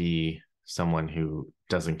how to be someone who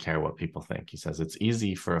doesn't care what people think. He says it's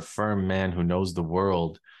easy for a firm man who knows the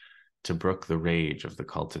world to brook the rage of the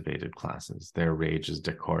cultivated classes. Their rage is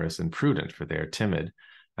decorous and prudent, for they are timid,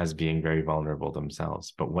 as being very vulnerable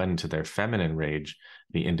themselves. But when to their feminine rage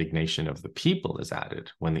the indignation of the people is added,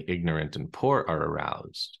 when the ignorant and poor are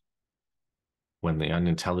aroused, when the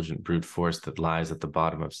unintelligent brute force that lies at the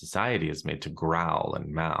bottom of society is made to growl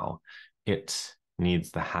and mow, it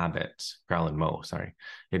needs the habit, growl and mow, sorry,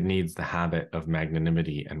 it needs the habit of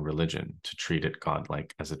magnanimity and religion to treat it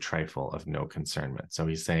godlike as a trifle of no concernment. So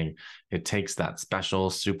he's saying it takes that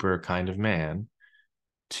special, super kind of man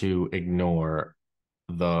to ignore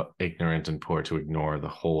the ignorant and poor, to ignore the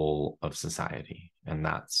whole of society. And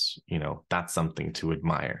that's something to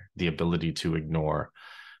admire. The ability to ignore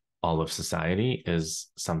all of society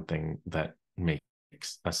is something that makes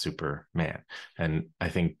a Superman. And I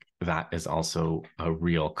think that is also a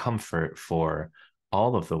real comfort for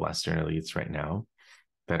all of the Western elites right now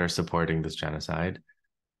that are supporting this genocide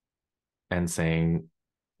and saying,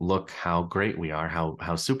 look how great we are,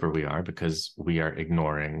 how super we are, because we are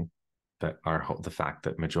ignoring the fact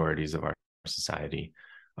that majorities of our society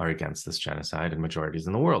are against this genocide and majorities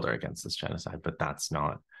in the world are against this genocide. But that's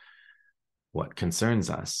not what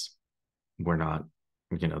concerns us. We're not,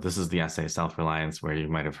 this is the essay Self-Reliance, where you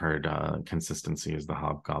might have heard consistency is the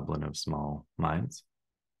hobgoblin of small minds.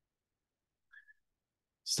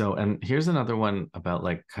 So, and here's another one about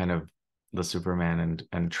kind of the Superman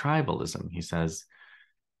and tribalism. He says,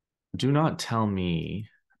 do not tell me,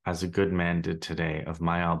 as a good man did today, of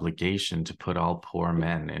my obligation to put all poor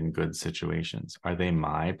men in good situations. Are they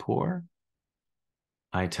my poor?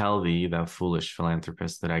 I tell thee, thou foolish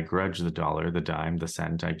philanthropist, that I grudge the dollar, the dime, the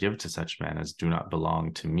cent I give to such men as do not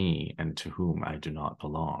belong to me and to whom I do not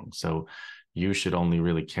belong. So you should only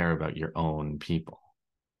really care about your own people.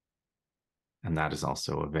 And that is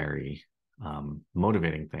also a very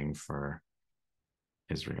motivating thing for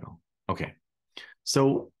Israel. Okay,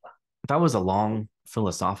 so that was a long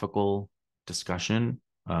philosophical discussion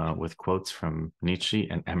with quotes from Nietzsche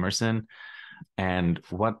and Emerson. And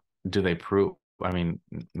what do they prove? I mean,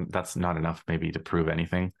 that's not enough maybe to prove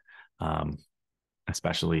anything,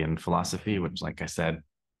 especially in philosophy, which, like I said,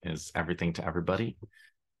 is everything to everybody.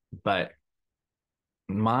 But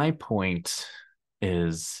my point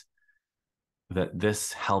is that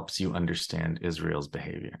this helps you understand Israel's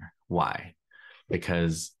behavior. Why?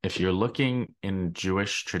 Because if you're looking in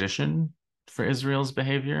Jewish tradition for Israel's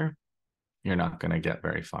behavior, you're not going to get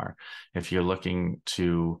very far. If you're looking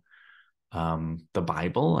to the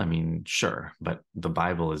Bible, I mean, sure, but the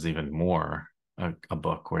Bible is even more a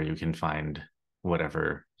book where you can find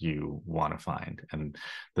whatever you want to find. And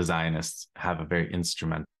the Zionists have a very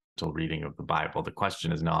instrumental reading of the Bible. The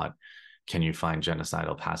question is not, can you find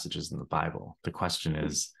genocidal passages in the Bible? The question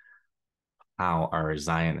is, how are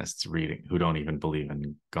Zionists reading, who don't even believe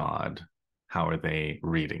in God? How are they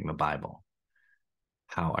reading the Bible?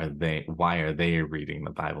 Why are they reading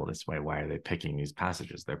the Bible this way? Why are they picking these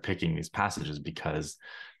passages? They're picking these passages because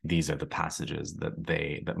these are the passages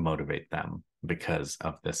that motivate them because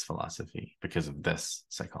of this philosophy, because of this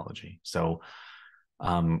psychology. So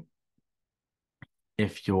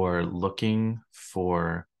if you're looking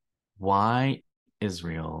for why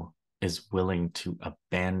Israel is willing to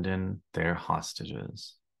abandon their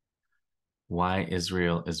hostages, why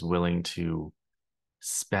Israel is willing to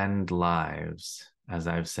spend lives, as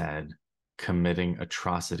I've said, committing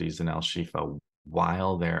atrocities in Al-Shifa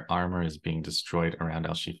while their armor is being destroyed around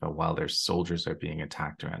Al-Shifa, while their soldiers are being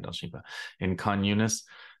attacked around Al-Shifa. In Khan Yunis,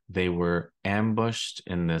 they were ambushed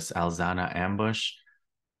in this Al-Zana ambush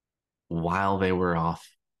while they were off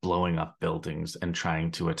blowing up buildings and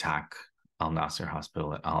trying to attack Al Nasser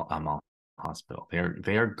Hospital and Al Amal Hospital.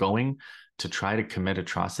 They are going to try to commit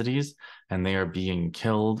atrocities, and they are being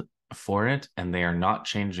killed for it, and they are not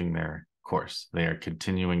changing their course. They are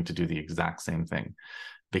continuing to do the exact same thing.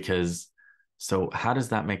 Because, so how does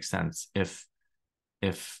that make sense?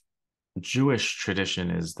 If Jewish tradition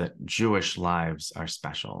is that Jewish lives are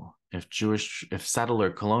special, if settler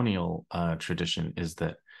colonial tradition is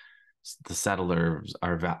that the settlers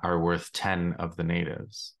are worth 10 of the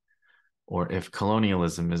natives, or if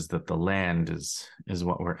colonialism is that the land is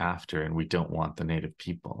what we're after and we don't want the native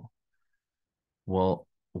people, well,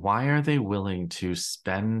 why are they willing to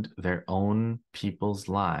spend their own people's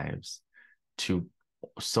lives to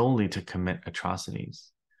solely to commit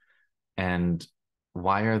atrocities? And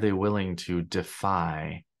why are they willing to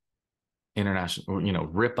defy international,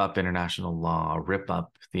 rip up international law, rip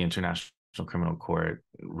up the International Criminal Court,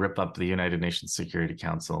 rip up the United Nations Security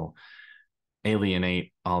Council,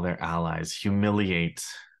 alienate all their allies, humiliate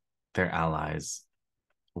their allies?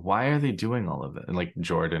 Why are they doing all of it? Like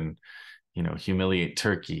Jordan, humiliate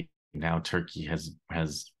Turkey. Now Turkey has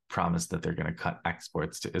promised that they're going to cut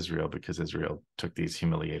exports to Israel because Israel took these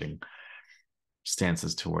humiliating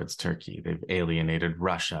stances towards Turkey. They've alienated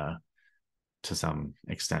Russia to some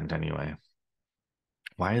extent anyway.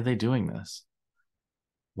 Why are they doing this?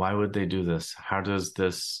 Why would they do this? How does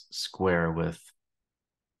this square with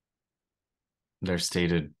their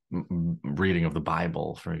stated reading of the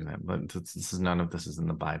Bible, for example? None of this is in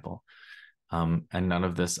the Bible. And none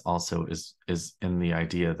of this also is in the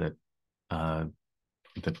idea that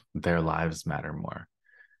their lives matter more.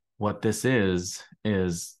 What this is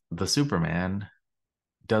the Superman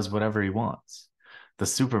does whatever he wants. The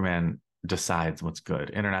Superman decides what's good.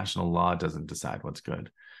 International law doesn't decide what's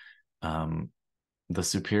good. The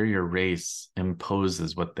superior race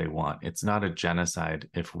imposes what they want. It's not a genocide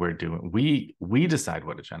if we decide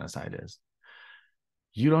what a genocide is.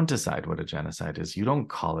 You don't decide what a genocide is. You don't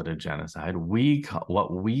call it a genocide.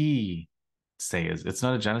 What we say is, it's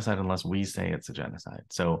not a genocide unless we say it's a genocide.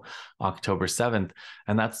 So October 7th,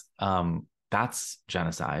 and that's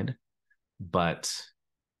genocide, but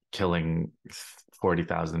killing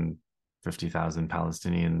 40,000, 50,000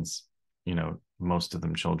 Palestinians, most of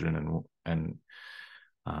them children and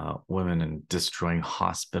women, and destroying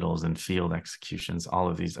hospitals and field executions, all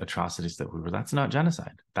of these atrocities that's not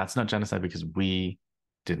genocide. That's not genocide because we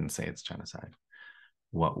didn't say it's genocide.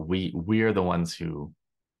 We are the ones who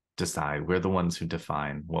decide. We're the ones who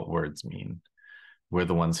define what words mean. We're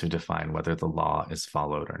the ones who define whether the law is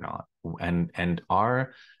followed or not. And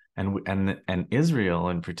Israel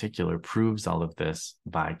in particular proves all of this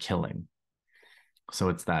by killing. So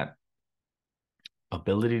it's that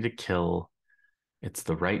ability to kill, it's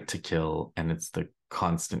the right to kill, and it's the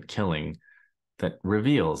constant killing that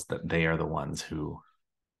reveals that they are the ones who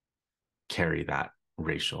carry that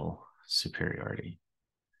racial superiority.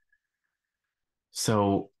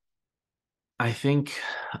 So I think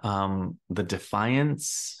the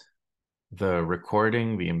defiance, the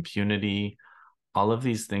recording, the impunity, all of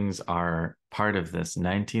these things are part of this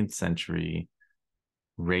 19th century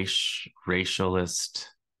racialist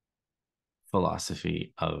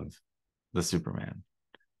philosophy of the Superman,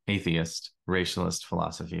 atheist, racialist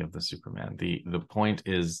philosophy of the Superman. The point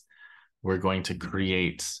is, we're going to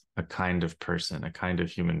create a kind of person, a kind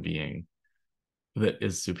of human being that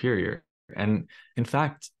is superior. And in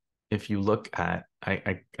fact, if you look at,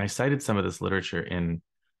 I cited some of this literature in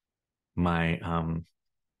my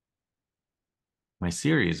my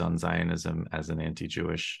series on Zionism as an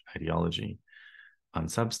anti-Jewish ideology on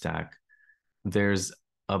Substack. There's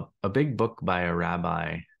a big book by a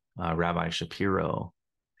rabbi, Rabbi Shapiro,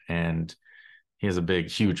 and he has a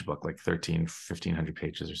huge book, like 1,500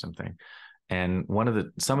 pages or something. And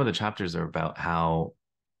some of the chapters are about how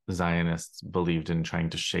Zionists believed in trying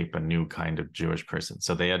to shape a new kind of Jewish person.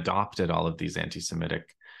 So they adopted all of these anti-Semitic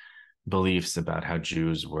beliefs about how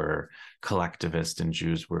Jews were collectivist and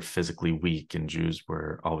Jews were physically weak and Jews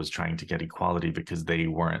were always trying to get equality because they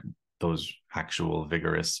weren't those actual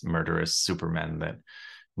vigorous, murderous supermen that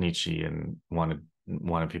Nietzsche and wanted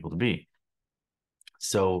people to be.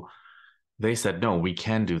 So they said, no, we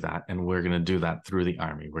can do that, and we're going to do that through the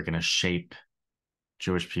army. We're going to shape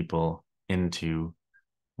Jewish people into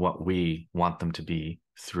what we want them to be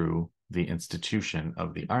through the institution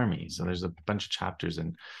of the army. So there's a bunch of chapters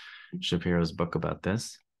in Shapiro's book about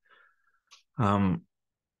this. And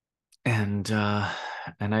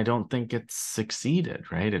I don't think it's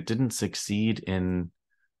succeeded, right? It didn't succeed in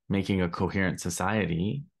making a coherent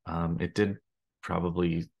society. It did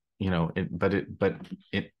probably, but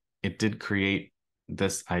it did create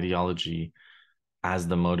this ideology as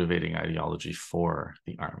the motivating ideology for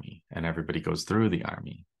the army. And everybody goes through the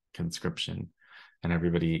army conscription, and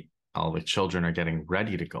all the children are getting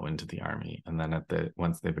ready to go into the army. And then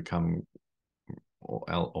once they become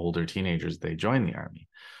older teenagers, they join the army.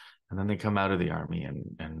 And then they come out of the army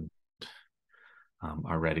and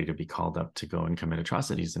are ready to be called up to go and commit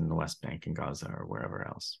atrocities in the West Bank and Gaza or wherever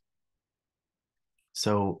else.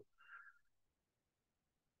 So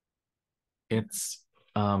it's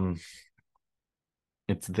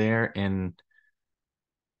there in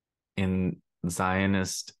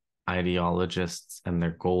Zionist ideologists and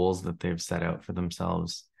their goals that they've set out for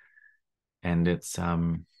themselves. And it's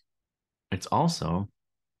also,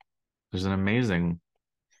 there's an amazing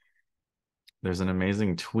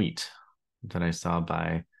tweet that I saw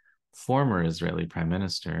by former Israeli Prime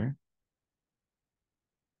Minister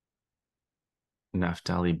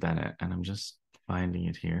Naftali Bennett, and I'm just finding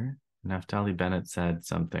it here. Naftali Bennett said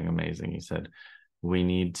something amazing. He said, we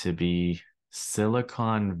need to be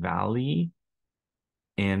Silicon Valley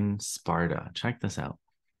in Sparta. Check this out.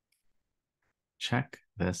 Check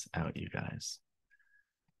this out, you guys.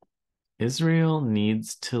 Israel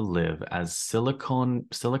needs to live as Silicon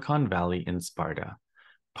Valley in Sparta.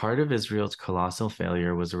 Part of Israel's colossal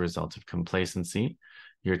failure was a result of complacency.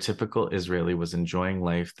 Your typical Israeli was enjoying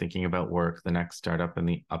life, thinking about work, the next startup, and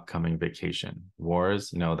the upcoming vacation.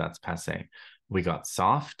 Wars? No, that's passé. We got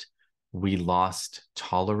soft. We lost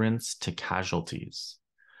tolerance to casualties.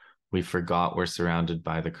 We forgot we're surrounded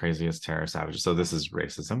by the craziest terror savages. So this is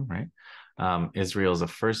racism, right? Israel is a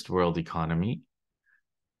first world economy.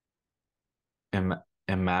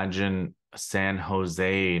 Imagine San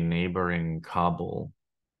Jose neighboring Kabul.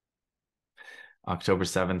 October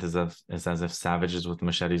 7th is as if savages with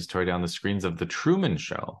machetes tore down the screens of The Truman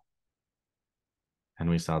Show. And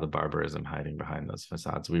we saw the barbarism hiding behind those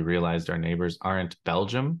facades. We realized our neighbors aren't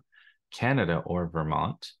Belgium, Canada, or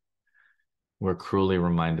Vermont. We're cruelly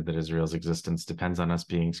reminded that Israel's existence depends on us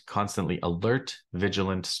being constantly alert,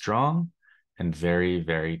 vigilant, strong, and very,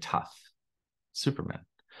 very tough. Supermen.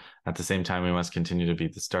 At the same time, we must continue to be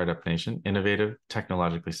the startup nation, innovative,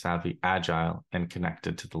 technologically savvy, agile, and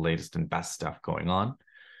connected to the latest and best stuff going on.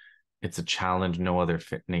 It's a challenge no other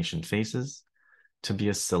nation faces, to be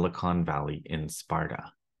a Silicon Valley in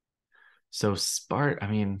Sparta. So Sparta,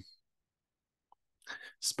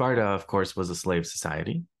 of course, was a slave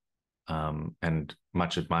society, and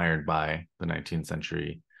much admired by the 19th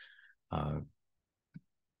century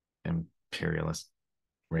imperialist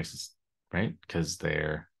racists, right? Because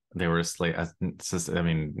they were a slave.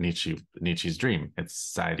 Nietzsche's dream. It's a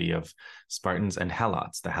society of Spartans and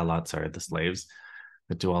Helots. The Helots are the slaves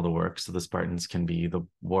that do all the work, so the Spartans can be the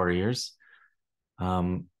warriors.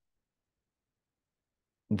 The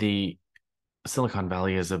Silicon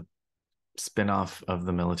Valley is a spin-off of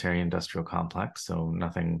the military-industrial complex, so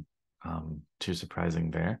nothing too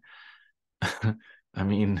surprising there.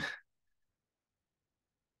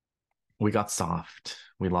 We got soft.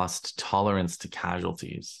 We lost tolerance to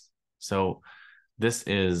casualties. So this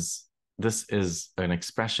is an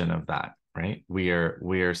expression of that, right? We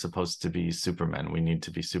are supposed to be Supermen. We need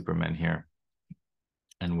to be Supermen here,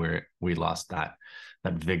 and we lost that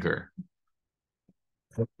vigor.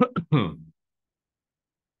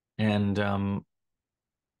 And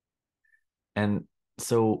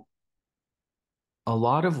so a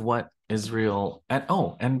lot of what Israel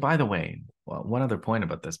and by the way, one other point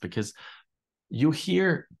about this, because you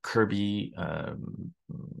hear Kirby, other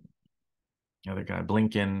guy,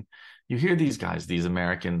 Blinken, you hear these guys, these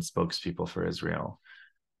American spokespeople for Israel,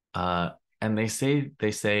 and they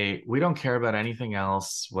say we don't care about anything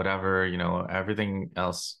else, whatever, everything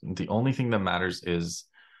else. The only thing that matters is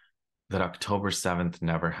that October 7th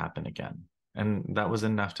never happen again. And that was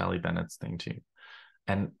in Naftali Bennett's thing too.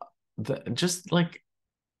 And just like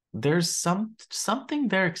there's something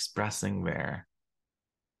they're expressing there,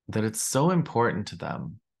 that it's so important to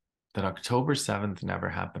them that October 7th never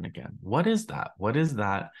happen again. What is that?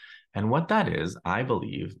 And what that is, I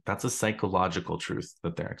believe, that's a psychological truth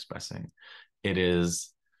that they're expressing. It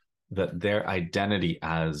is that their identity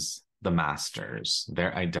as the masters,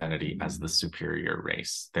 their identity as the superior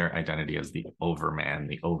race, their identity as the overman,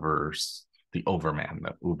 the uberman,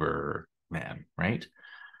 right?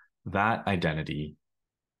 That identity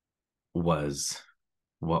was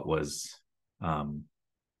what was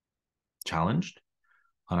challenged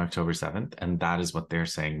on October 7th, and that is what they're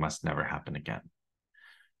saying must never happen again.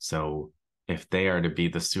 So if they are to be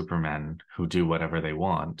the Supermen who do whatever they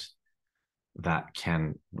want, they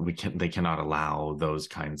cannot allow those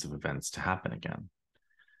kinds of events to happen again.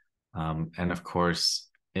 And of course,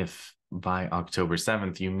 if by October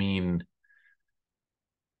 7th you mean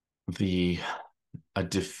the a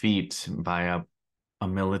defeat by a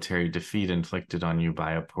military defeat inflicted on you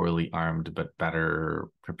by a poorly armed but better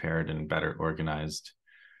prepared and better organized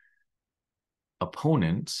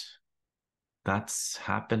opponent, that's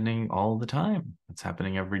happening all the time. It's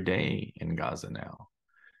happening every day in Gaza now.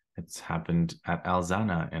 It's happened at Al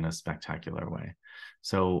Zana in a spectacular way.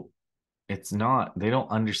 So it's not, they don't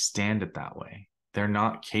understand it that way. They're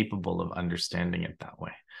not capable of understanding it that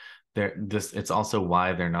way. It's also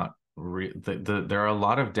why they're not there are a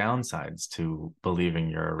lot of downsides to believing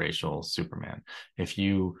you're a racial Superman. If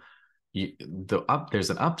there's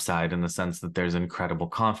an upside in the sense that there's incredible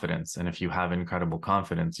confidence, and if you have incredible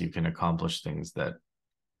confidence, you can accomplish things that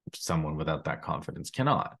someone without that confidence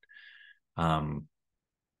cannot. In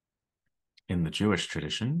the Jewish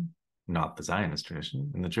tradition, not the Zionist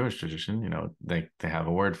tradition, in the Jewish tradition, they have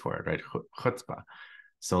a word for it, right? Chutzpah.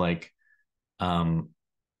 So like,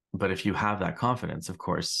 but if you have that confidence, of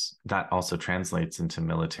course, that also translates into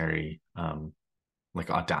military, like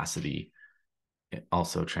audacity. It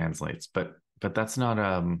also translates, but that's not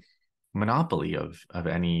a monopoly of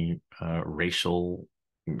any racial,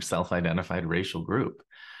 self-identified racial group.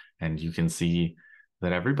 And you can see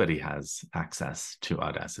that everybody has access to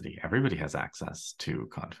audacity. Everybody has access to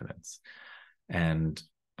confidence, and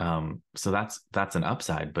so that's an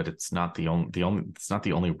upside, but it's not the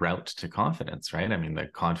only route to confidence, right? I mean, the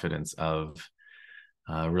confidence of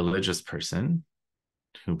a religious person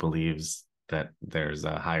who believes that there's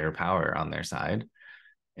a higher power on their side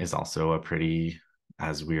is also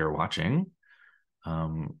as we are watching,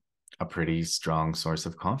 a pretty strong source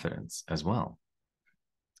of confidence as well.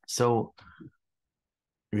 So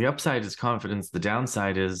the upside is confidence. The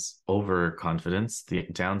downside is overconfidence. The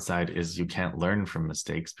downside is you can't learn from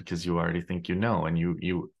mistakes because you already think you know, and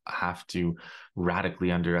you have to radically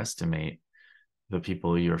underestimate the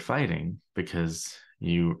people you're fighting because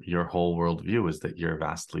your whole worldview is that you're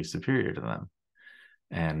vastly superior to them.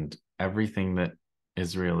 And everything that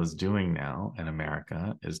Israel is doing now in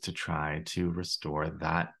America is to try to restore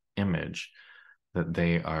that image that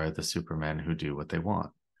they are the Supermen who do what they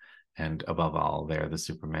want. And above all, they're the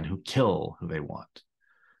Supermen who kill who they want.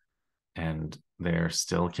 And they're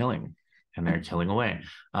still killing, and they're killing away.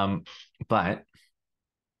 But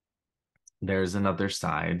there's another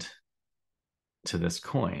side to this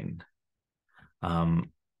coin,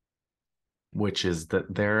 which is that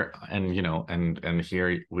and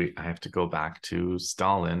here I have to go back to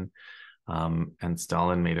Stalin. And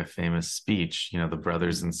Stalin made a famous speech, the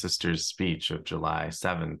brothers and sisters speech of July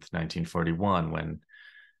 7th, 1941, when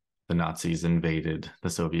the Nazis invaded the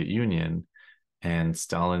Soviet Union. And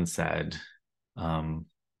Stalin said,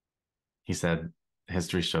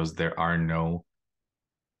 history shows there are no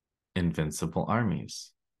invincible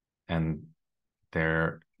armies, and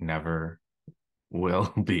there never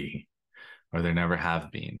will be, or there never have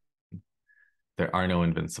been. There are no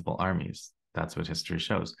invincible armies. That's what history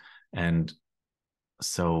shows. And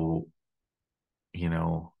so,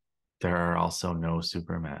 there are also no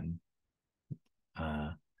Supermen.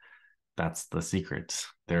 That's the secret.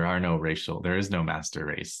 There is no master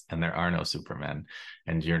race, and there are no Supermen.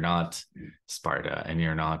 And you're not Sparta, and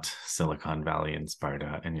you're not Silicon Valley and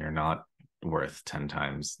Sparta, and you're not worth 10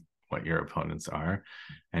 times what your opponents are,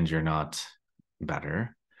 and you're not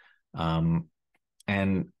better.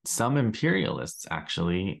 And some imperialists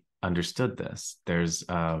actually understood this. There's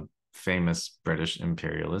a famous British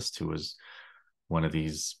imperialist who was one of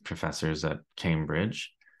these professors at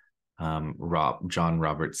Cambridge, John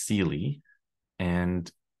Robert Seeley, and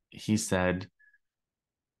he said,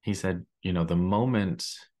 the moment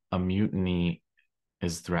a mutiny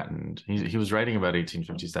is threatened, he was writing about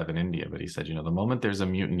 1857 India, but he said, the moment there's a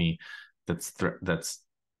mutiny that's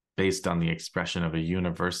based on the expression of a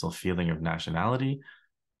universal feeling of nationality,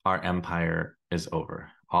 our empire is over.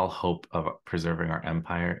 All hope of preserving our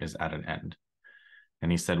empire is at an end. And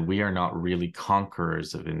he said, we are not really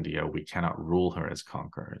conquerors of India. We cannot rule her as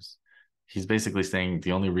conquerors. He's basically saying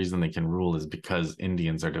the only reason they can rule is because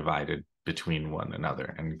Indians are divided between one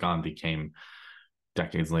another. And Gandhi came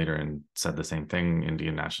decades later and said the same thing.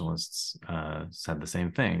 Indian nationalists said the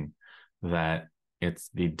same thing, that it's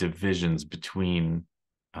the divisions between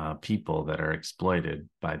people that are exploited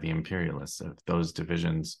by the imperialists. If those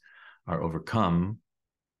divisions are overcome,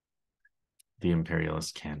 the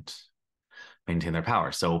imperialists can't maintain their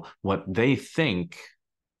power. So what they think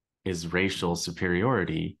is racial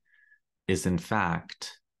superiority is in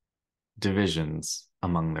fact divisions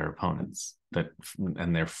among their opponents,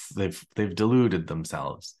 and they've deluded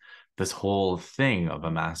themselves. This whole thing of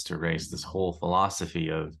a master race, this whole philosophy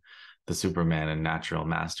of the Superman and natural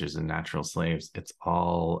masters and natural slaves, it's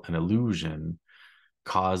all an illusion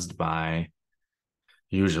caused by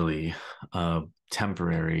usually a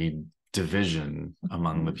temporary division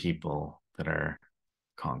among the people that are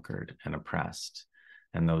conquered and oppressed.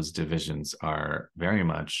 And those divisions are very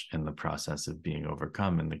much in the process of being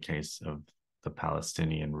overcome in the case of the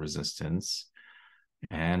Palestinian resistance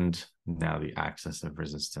and now the axis of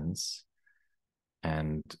resistance.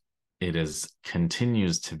 And it is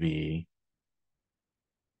continues to be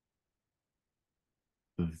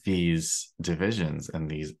these divisions and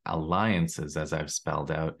these alliances, as I've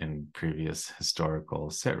spelled out in previous historical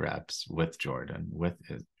sitreps, with Jordan, with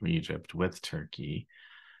Egypt, with Turkey,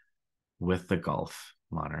 with the Gulf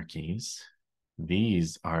monarchies.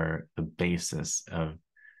 These are the basis of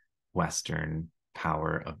Western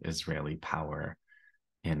power, of Israeli power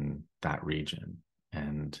in that region,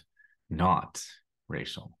 and not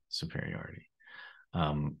racial superiority.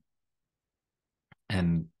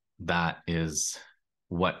 And that is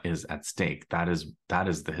what is at stake. That is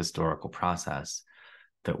the historical process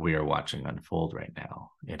that we are watching unfold right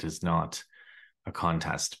now. It is not a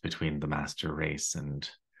contest between the master race and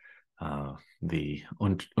the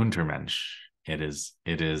Untermensch. It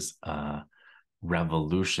is a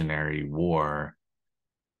revolutionary war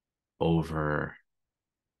over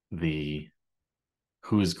the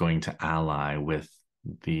who is going to ally with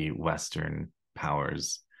the Western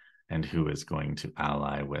powers and who is going to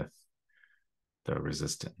ally with the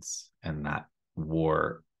resistance. And that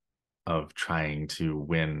war of trying to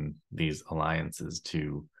win these alliances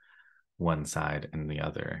to one side and the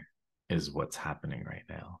other is what's happening right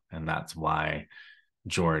now. And that's why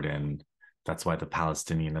Jordan, that's why the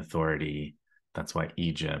Palestinian Authority, that's why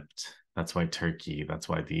Egypt, that's why Turkey, that's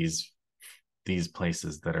why these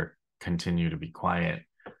places that are continue to be quiet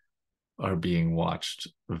are being watched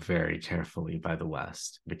very carefully by the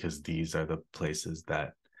West, because these are the places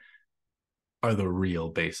that are the real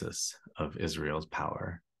basis of Israel's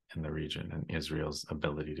power in the region and Israel's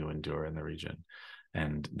ability to endure in the region.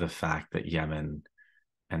 And the fact that Yemen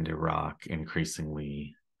and Iraq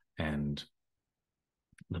increasingly, and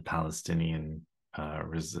the Palestinian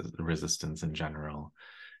resistance in general,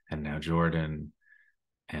 and now Jordan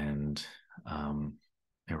and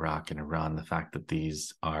Iraq and Iran, the fact that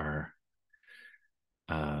these are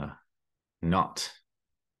not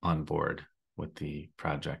on board with the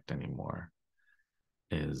project anymore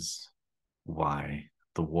is why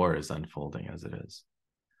the war is unfolding as it is.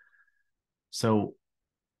 So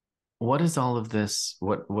what is all of this?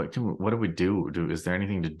 What do we do? Is there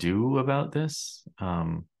anything to do about this?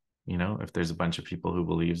 If there's a bunch of people who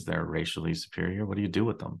believes they're racially superior, what do you do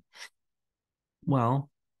with them? Well,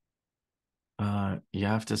 you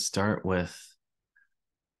have to start with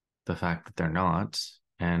the fact that they're not,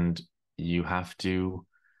 and you have to,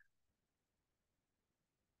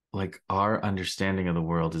 our understanding of the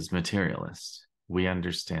world is materialist. We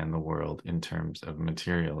understand the world in terms of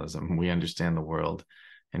materialism. We understand the world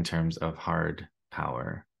in terms of hard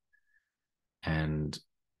power. And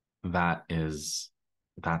there's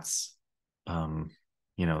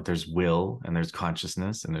will, and there's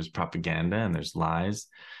consciousness, and there's propaganda, and there's lies,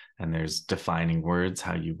 and there's defining words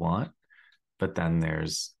how you want. But then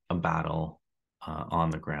there's a battle on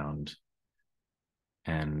the ground.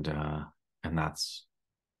 And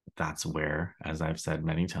that's where, as I've said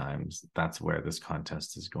many times, that's where this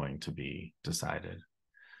contest is going to be decided.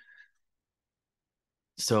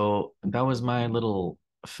 So that was my little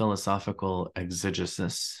philosophical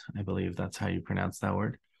exegesis. I believe that's how you pronounce that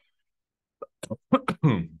word.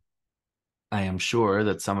 I am sure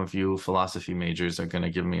that some of you philosophy majors are going to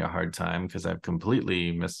give me a hard time because I've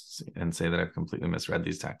completely misread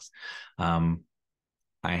these texts. I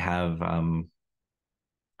have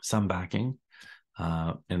some backing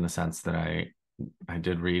in the sense that I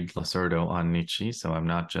did read Lacerdo on Nietzsche, so I'm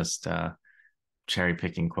not just cherry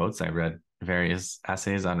picking quotes. I read various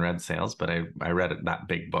essays on red sails, but I read that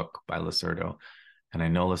big book by Lacerdo, and I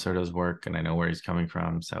know Lacerdo's work, and I know where he's coming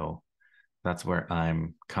from, so that's where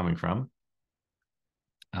I'm coming from.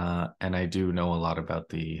 And I do know a lot about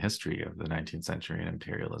the history of the 19th century and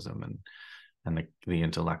imperialism and the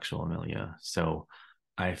intellectual milieu. So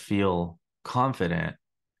I feel confident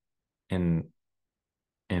in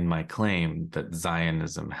my claim that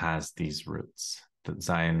Zionism has these roots, that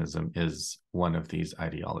Zionism is one of these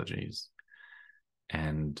ideologies,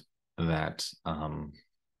 and that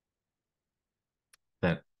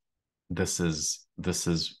that this is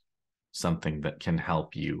something that can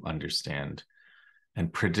help you understand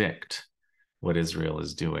and predict what Israel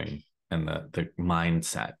is doing and the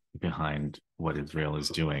mindset behind what Israel is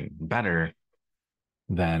doing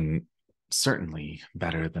certainly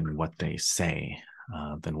better than what they say,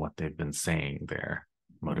 than what they've been saying their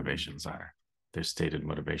motivations are, their stated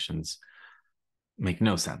motivations. make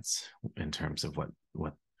no sense in terms of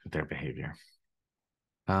what their behavior.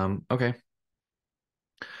 Okay.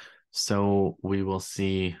 So we will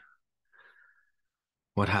see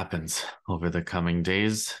what happens over the coming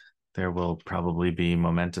days. There will probably be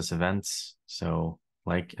momentous events. So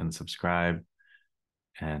like and subscribe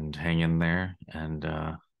and hang in there. And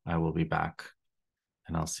I will be back,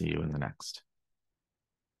 and I'll see you in the next.